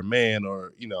because they're a man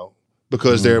or,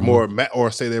 because they're more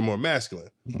or say they're more masculine.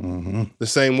 The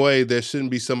same way there shouldn't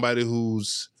be somebody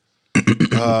who's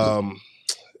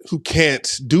who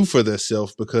can't do for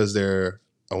themselves because they're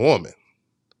a woman.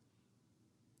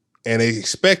 And they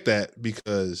expect that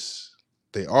because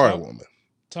they are a woman.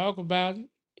 Talk about it.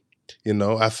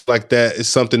 I feel like that is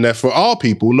something that for all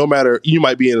people, no matter, you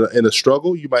might be in a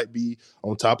struggle, you might be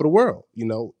on top of the world,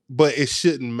 but it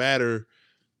shouldn't matter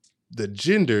the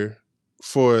gender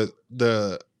for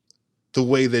the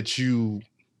way that you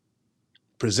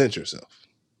present yourself.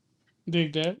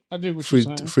 Dig that. I dig what you're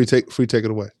saying. Free take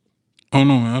it away. I don't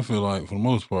know, man. I feel like for the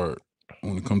most part,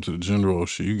 when it comes to the gender role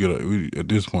shit, at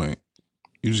this point,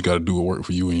 you just got to do what work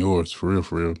for you and yours. For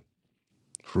real.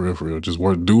 Just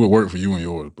do what work for you and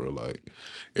yours, bro. Like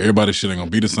everybody shit ain't gonna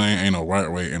be the same. Ain't no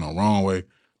right way, ain't no wrong way.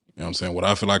 You know know what I'm saying? What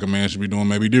I feel like a man should be doing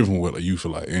may be different from what you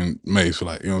feel like. And May feel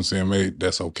like, you know what I'm saying? May,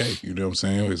 that's okay. You know what I'm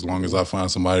saying? As long as I find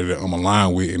somebody that I'm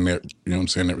aligned with in that, you know what I'm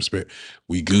saying, that respect,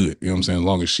 we good. You know what I'm saying? As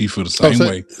long as she feel the same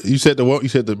way. You said the what? You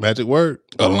said the magic word?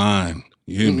 Align.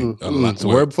 You hear me? The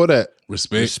word before that.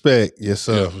 Respect. Respect. Yes,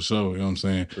 sir. Yeah, for sure. You know what I'm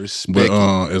saying? Respect.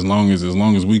 But as long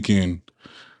as we can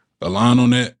align on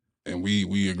that and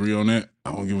we agree on that,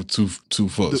 I don't give a two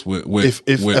fucks with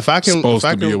if I can supposed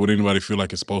to be or what anybody feel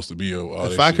like it's supposed to be or all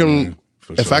if that I shit, can man,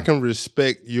 if sure. I can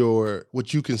respect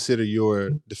what you consider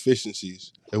your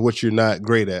deficiencies and what you're not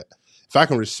great at, if I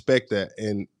can respect that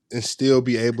and still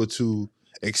be able to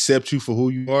accept you for who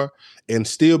you are and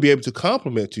still be able to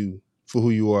compliment you for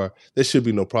who you are, there should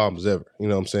be no problems ever. You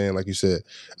know what I'm saying? Like you said,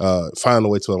 find a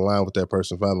way to align with that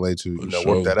person, find a way to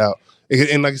work that out.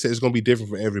 And like I said, it's going to be different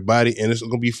for everybody, and it's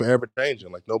going to be forever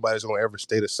changing. Like nobody's going to ever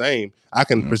stay the same. I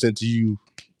can present to you,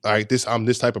 all right, I'm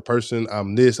this type of person.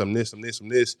 I'm this, and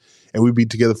we be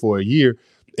together for a year.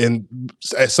 And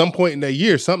at some point in that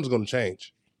year, something's going to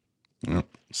change. Yeah.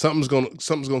 Something's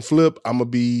gonna flip. I'm gonna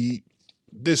be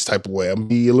this type of way. I'm gonna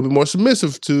be a little bit more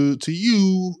submissive to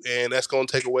you, and that's gonna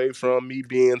take away from me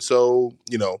being so,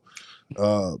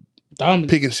 dominant.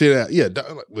 Picking shit out. Yeah,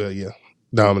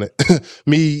 dominant.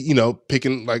 Me,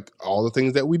 picking like all the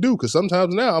things that we do. Because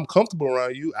sometimes now I'm comfortable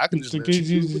around you. I can just let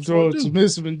you do what throw you do.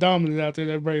 submissive and dominant out there.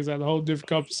 That brings out a whole different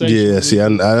conversation. Yeah, see,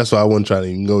 that's why I wasn't trying to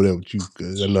even go there with you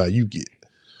because I know how you get.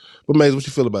 But Maze, what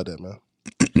you feel about that, man?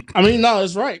 I mean, no,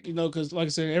 it's right, because like I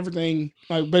said, everything,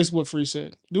 like basically what Free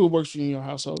said, do what works for you in your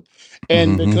household.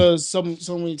 And because so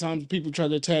many times people try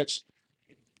to attach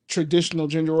traditional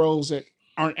gender roles that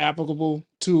aren't applicable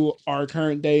to our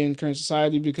current day and current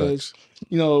society, because,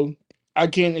 I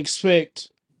can't expect,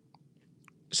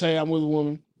 say I'm with a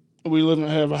woman, we live and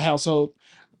have a household.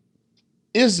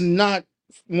 It's not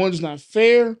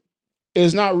fair.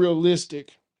 It's not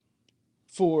realistic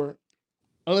for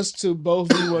us to both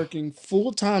be working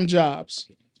full-time jobs,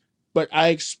 but I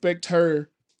expect her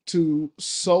to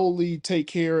solely take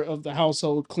care of the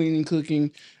household, cleaning,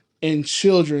 cooking, and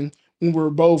children when we're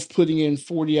both putting in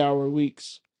 40-hour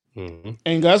weeks. Mm-hmm.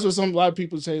 And that's what a lot of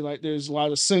people say, like there's a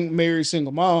lot of married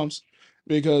single moms,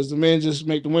 because the men just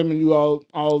make the women do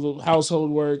all the household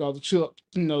work, all the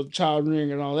child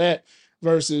rearing and all that,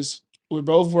 versus we're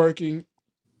both working.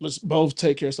 Let's both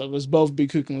take care of stuff. Let's both be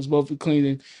cooking. Let's both be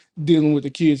cleaning, dealing with the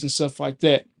kids and stuff like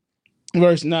that.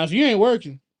 Versus now, if you ain't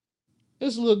working,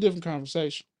 it's a little different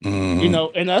conversation,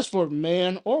 and that's for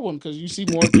man or woman, because you see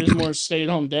there's more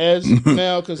stay-at-home dads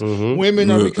now, because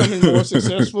women are becoming more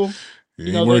successful.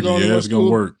 They're going to more school.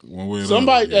 Work one way or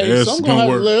Somebody, some gonna have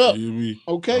to let up.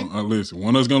 Okay, listen,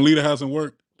 one of us gonna leave the house and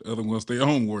work, the other one stay at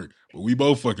home and work, but we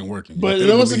both fucking working. But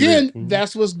once again,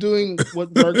 that's what's doing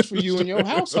what works for you in your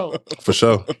household, for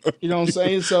sure. You know what I'm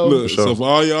saying? So, look, so for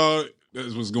all y'all,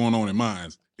 that's what's going on in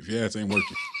minds. If your ass ain't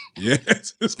working,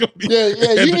 yes, it's gonna be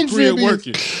you ain't crib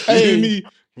working. Hey,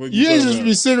 you ain't just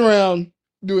be sitting around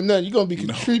doing nothing. You're gonna be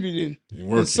contributing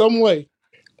in some way.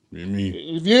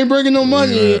 If you ain't bringing no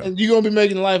money in, you're gonna be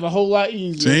making life a whole lot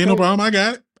easier. Ain't no problem. I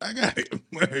got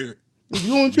it. If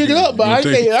you want to pick it up, but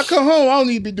I come home, I don't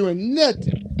need to be doing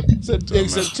nothing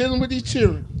except chilling with these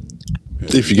children.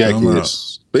 If you got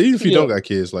kids, but even if you don't got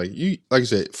kids, like I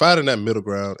said, finding that middle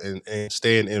ground and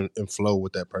staying in flow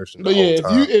with that person. But yeah,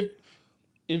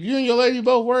 if you and your lady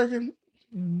both working,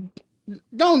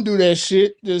 don't do that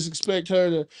shit. Just expect her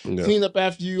to clean up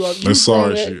after you. That's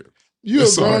sorry shit. You're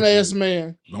a grown ass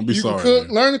man. Don't be sorry. You can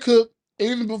cook, learn to cook.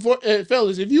 Even before,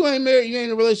 fellas, if you ain't married, you ain't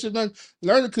in a relationship,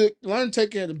 learn to cook, learn to take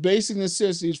care of the basic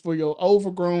necessities for your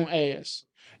overgrown ass.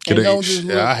 And don't just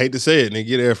I hate to say it, nigga,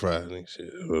 get air fried.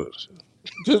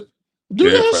 Just do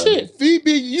that shit. Feed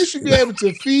big. You should be able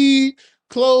to feed,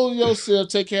 clothe yourself,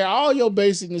 take care of all your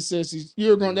basic necessities.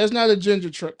 You're grown. That's not a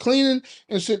gender trait. Cleaning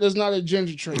and shit, that's not a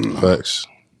gender trait. Facts.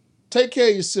 Take care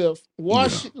of yourself.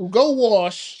 Wash. Go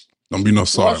wash. Don't be no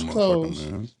sorry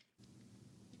motherfucker, man.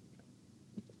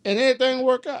 And everything will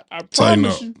work out. I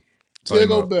promise you. It'll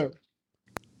go better.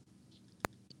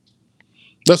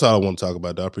 That's all I want to talk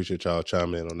about, though. I appreciate y'all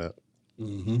chiming in on that.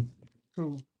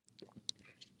 Cool.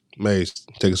 Maze,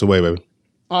 take us away, baby.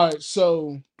 All right.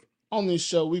 So on this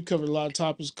show, we've covered a lot of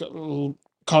topics,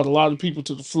 caught a lot of people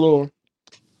to the floor.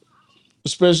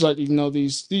 Especially like,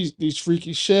 these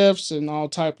freaky chefs and all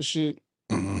type of shit.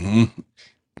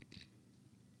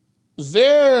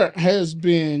 There has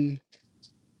been,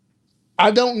 I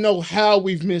don't know how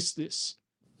we've missed this.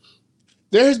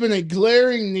 There has been a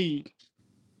glaring need,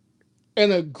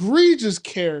 an egregious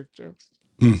character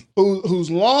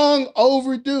who's long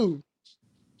overdue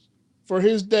for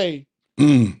his day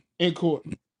in court.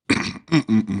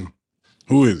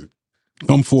 Who is it?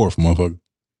 Come forth, motherfucker.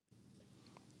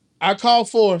 I call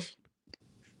forth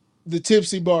the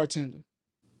tipsy bartender.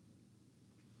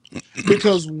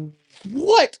 Because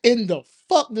what in the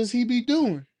fuck does he be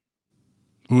doing?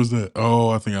 Who's that? Oh,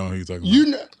 I think I know who you're talking about. You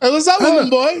know, what's up with him,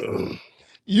 boy?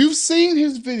 You've seen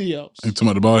his videos. You talking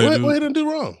about the bald head dude? What he done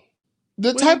do wrong?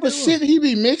 The type of shit he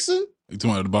be mixing. You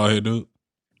talking about the bald head dude?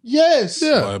 Yes.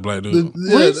 Yeah. Black dude.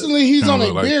 Recently, he's on a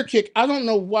like beer kick. I don't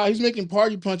know why. He's making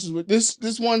party punches with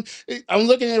this one. I'm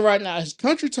looking at it right now. It's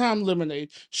Country Time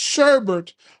lemonade,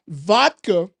 sherbet,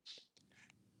 vodka.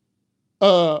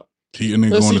 He and then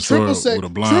going to the store with a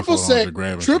blindfold on to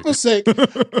grab triple sec,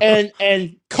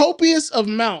 and copious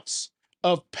amounts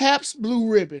of Pabst Blue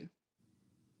Ribbon.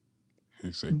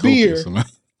 He said beer.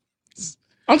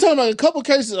 I'm talking about a couple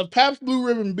cases of Pabst Blue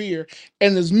Ribbon beer,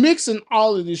 and is mixing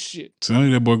all of this shit. Tell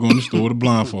me that boy going to the store with a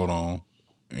blindfold on,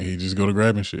 and he just go to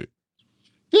grabbing shit.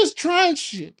 Just trying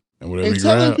shit. And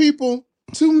telling people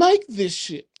to make this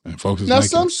shit. And folks now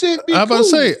some shit be I'm cool. about to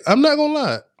say, I'm not gonna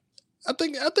lie. I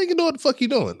think you know what the fuck you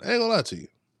doing. I ain't gonna lie to you.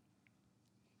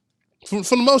 From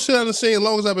the most shit I've been seeing, as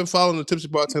long as I've been following the tipsy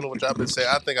bartender, which I've been saying,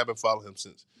 I think I've been following him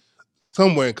since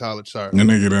somewhere in college. Sorry, and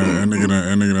nigga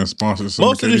done sponsored some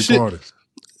most of this shit. Parties.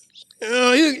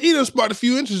 He done sparked a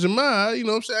few inches in mine. You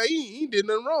know what I'm saying? He did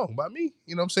nothing wrong by me.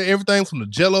 You know what I'm saying? Everything from the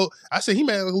Jello. I said he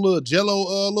made like a little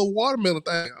Jello, little watermelon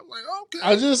thing. I'm like, okay.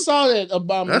 I just saw that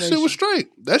abomination. That shit was straight.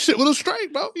 That shit was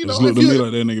straight, bro. You know, look to me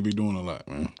like that nigga be doing a lot,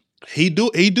 man. He do.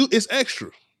 It's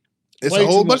extra. It's way a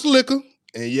whole bunch of liquor,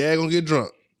 and yeah, gonna get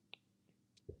drunk.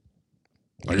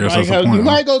 I guess that's the point. You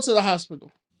might go to the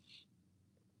hospital.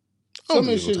 Some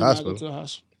shit you might go to the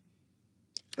hospital.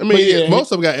 I mean,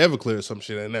 most of them got Everclear or some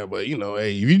shit in there, but you know,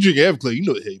 hey, if you drink Everclear, you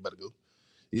know the hell you better go.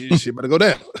 Yeah, shit better go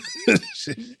down. For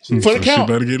the count. Shit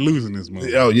better get loose in this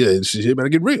month. Oh yeah, shit better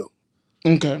get real.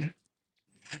 Okay.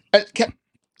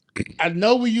 I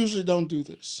know we usually don't do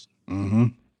this. Mm-hmm.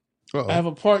 I have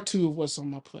a part 2 of what's on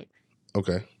my plate.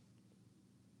 Okay.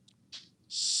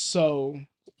 So,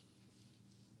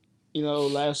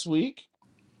 last week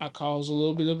I caused a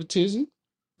little bit of a tizzy.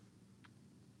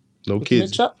 No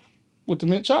kids. With the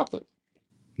mint chocolate.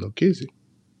 No kizzy.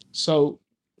 So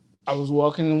I was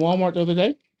walking in Walmart the other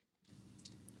day,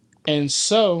 and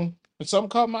something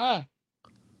caught my eye.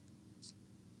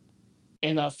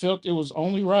 And I felt it was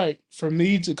only right for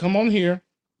me to come on here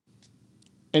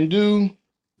and do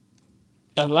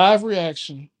a live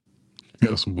reaction.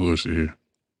 Got some bullshit here.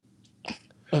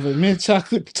 Of a mint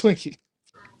chocolate Twinkie.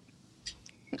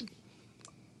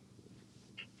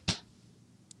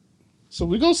 So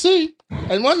we're gonna see.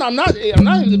 And I'm not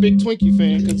even a big Twinkie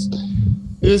fan because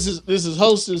this is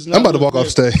Hostess. I'm about to walk off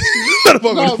stage. I'm about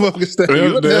to walk off the fucking stage.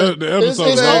 The episode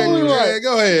it's only right.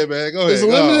 Go ahead, man. Go ahead. It's a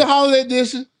limited holiday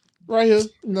edition right here.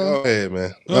 Go ahead,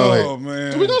 man. Go ahead.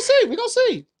 Man. So we're gonna see. We're gonna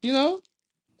see.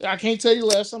 I can't tell you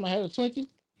last time I had a Twinkie.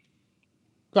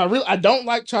 I don't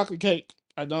like chocolate cake.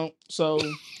 I don't. So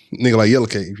nigga like yellow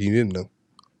cake if you didn't know.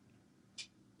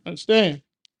 Understand.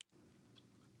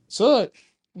 So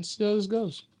let's see how this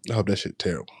goes. I hope that shit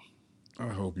terrible. I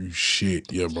hope you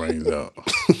shit your brains out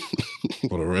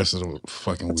for the rest of the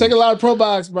fucking week. Take a lot of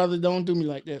probiotics, brother. Don't do me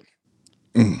like that.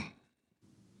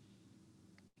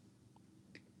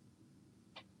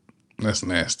 That's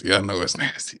nasty. I know it's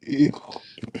nasty. Ew.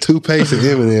 Toothpaste and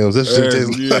M&M's. That shit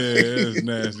tastes it's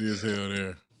nasty as hell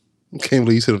there. I can't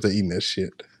believe you sit up there eating that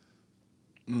shit.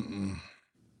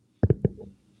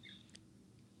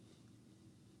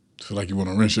 Feel like you want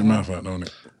to rinse your mouth out, don't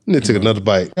it? And then took another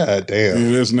bite. God damn.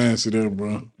 Yeah, that's nasty there,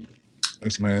 bro.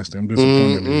 That's nasty. I'm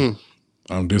disappointed in you.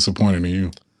 I'm disappointed in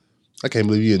you. I can't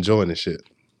believe you enjoying this shit.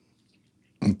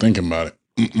 I'm thinking about it.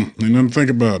 Ain't nothing to think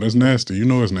about. That's nasty. You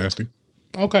know it's nasty.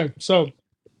 Okay, so.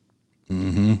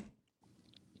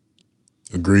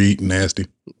 Agreed. Nasty.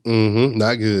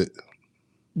 Not good.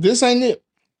 This ain't it.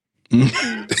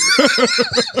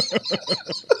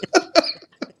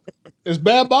 It's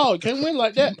bad ball. It can't win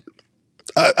like that.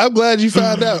 I'm glad you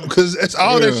found out because that's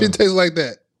all that shit tastes like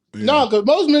that. Yeah. No, because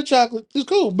most mint chocolate is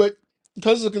cool, but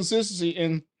because of the consistency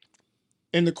and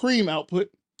the cream output,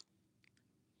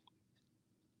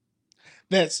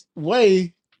 that's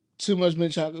way too much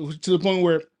mint chocolate to the point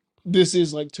where this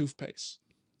is like toothpaste.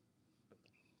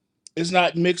 It's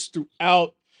not mixed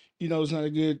throughout. It's not a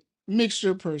good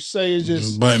mixture per se. It's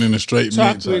just biting in a straight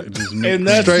chocolate, and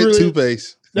that's straight really,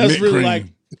 toothpaste. That's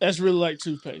really like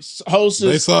toothpaste.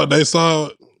 Hostess. They saw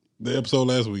the episode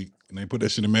last week and they put that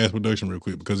shit in mass production real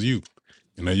quick because of you.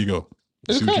 And there you go.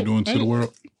 See what you're doing to the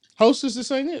world. Hostess, this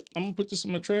ain't it. I'm gonna put this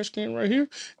in my trash can right here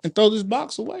and throw this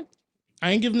box away.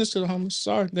 I ain't giving this to the homeless.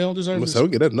 Sorry, they don't deserve this. I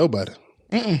don't get that to nobody.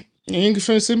 You ain't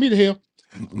trying to send me to hell.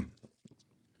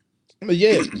 But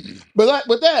yeah, but like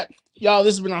with that, y'all,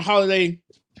 this has been our holiday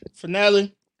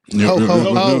finale. Ho,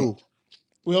 ho, ho.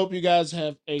 We hope you guys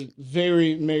have a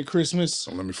very Merry Christmas.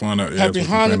 So let me find out. Happy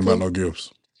Happy Hanukkah. About Hanukkah. no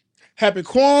gifts. Happy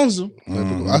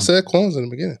Kwanzaa. I said Kwanzaa in the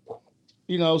beginning.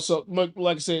 You know, so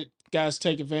like I said, guys,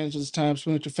 take advantage of this time,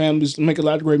 spend with your families, make a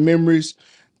lot of great memories.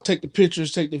 Take the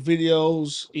pictures, take the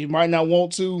videos. You might not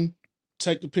want to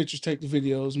take the pictures, take the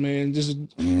videos, man.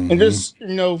 And just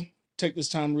take this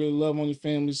time to really love on your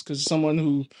families, because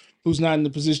someone who's not in the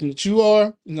position that you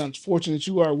are, not as fortunate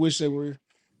you are, wish they were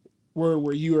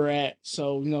where you are at.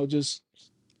 So just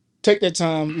take that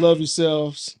time, love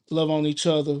yourselves, love on each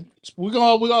other. We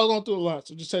all going through a lot,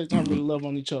 so just take the time to really love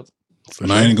on each other.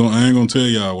 And I ain't gonna tell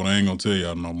y'all what I ain't gonna tell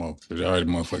y'all no more, because y'all already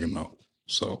motherfucking know.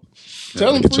 So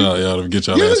tell them, get y'all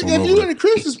ass on if over you there. in the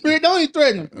Christmas spirit, don't even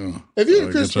threaten them. If you're in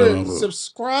the Christmas spirit,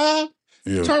 subscribe.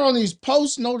 Yeah. Turn on these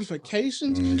post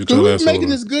notifications, Get because your we're ass making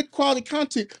over this good quality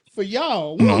content for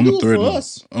y'all. We No, don't I'm do it for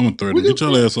us. I'm gonna threaten. Get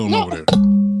your ass on over there.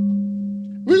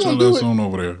 We're Get gonna your do ass it. on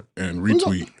over there and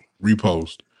retweet,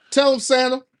 repost. Tell them,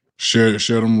 Santa. Share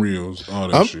them reels, all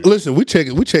that shit. Listen, we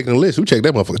checking the list. We checked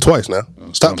that motherfucker twice now.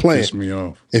 Stop playing. Piss me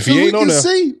off. If you ain't on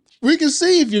there, we can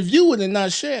see if you're viewing and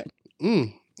not sharing.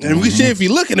 And we can see if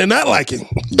you're looking and not liking.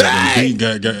 Got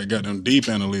them deep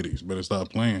analytics. Better stop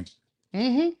playing.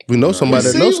 We know somebody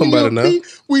that knows somebody now.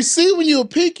 We see when you're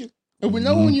peeking, and we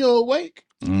know when you're awake.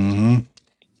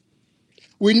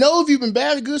 We know if you've been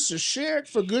bad or good, so share it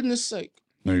for goodness sake.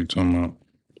 What are you talking about?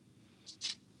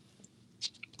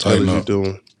 Tighten up. You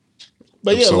doing?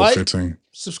 But episode like, 15.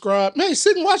 Subscribe. Man,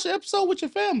 sit and watch the episode with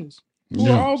your families who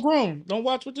are all grown. Don't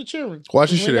watch with the children. Watch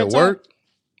this shit at work.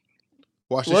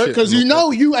 Watch this shit because you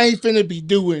know you ain't finna be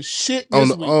doing shit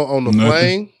this week. On the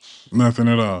plane. Nothing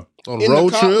at all. On the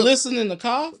road trip. Listen in the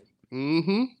car.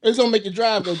 It's gonna make your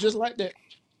drive go just like that.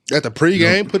 At the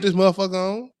pregame, put this motherfucker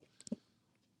on.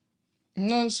 You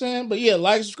know what I'm saying? But yeah,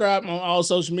 like, subscribe on all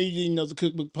social media. The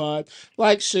Cookbook Pod.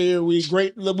 Like, share. We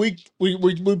playing,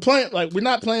 like, we're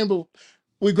not playing, but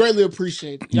we greatly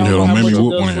appreciate it. Y'all know how much it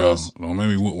does for us. Don't make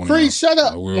me whoop one of y'all. Free, shut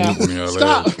up.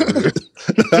 Stop.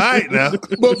 All right now.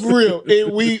 But for real,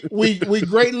 we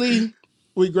greatly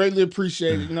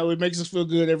appreciate it. It makes us feel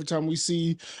good every time we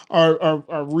see our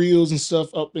reels and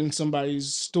stuff up in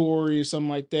somebody's story or something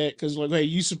like that. Because hey,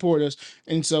 you support us,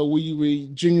 and so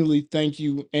we genuinely thank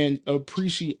you and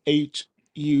appreciate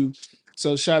you.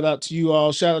 So shout out to you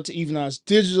all. Shout out to Even Eyes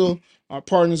Digital, our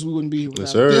partners. We wouldn't be here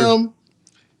without them.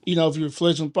 If you're a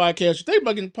fledgling podcast, you think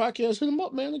about getting the podcast, hit them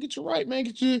up, man. They'll get you right, man.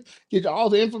 Get you all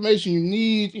the information you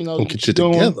need. Get you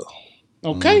together.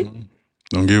 Okay.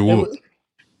 Don't get whooped.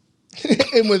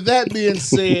 And with that being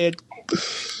said,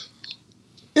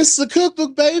 it's the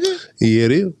Cookbook, baby. Yeah,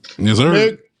 it is. Yes,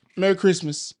 sir. Merry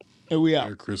Christmas. And we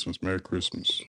out. Merry Christmas.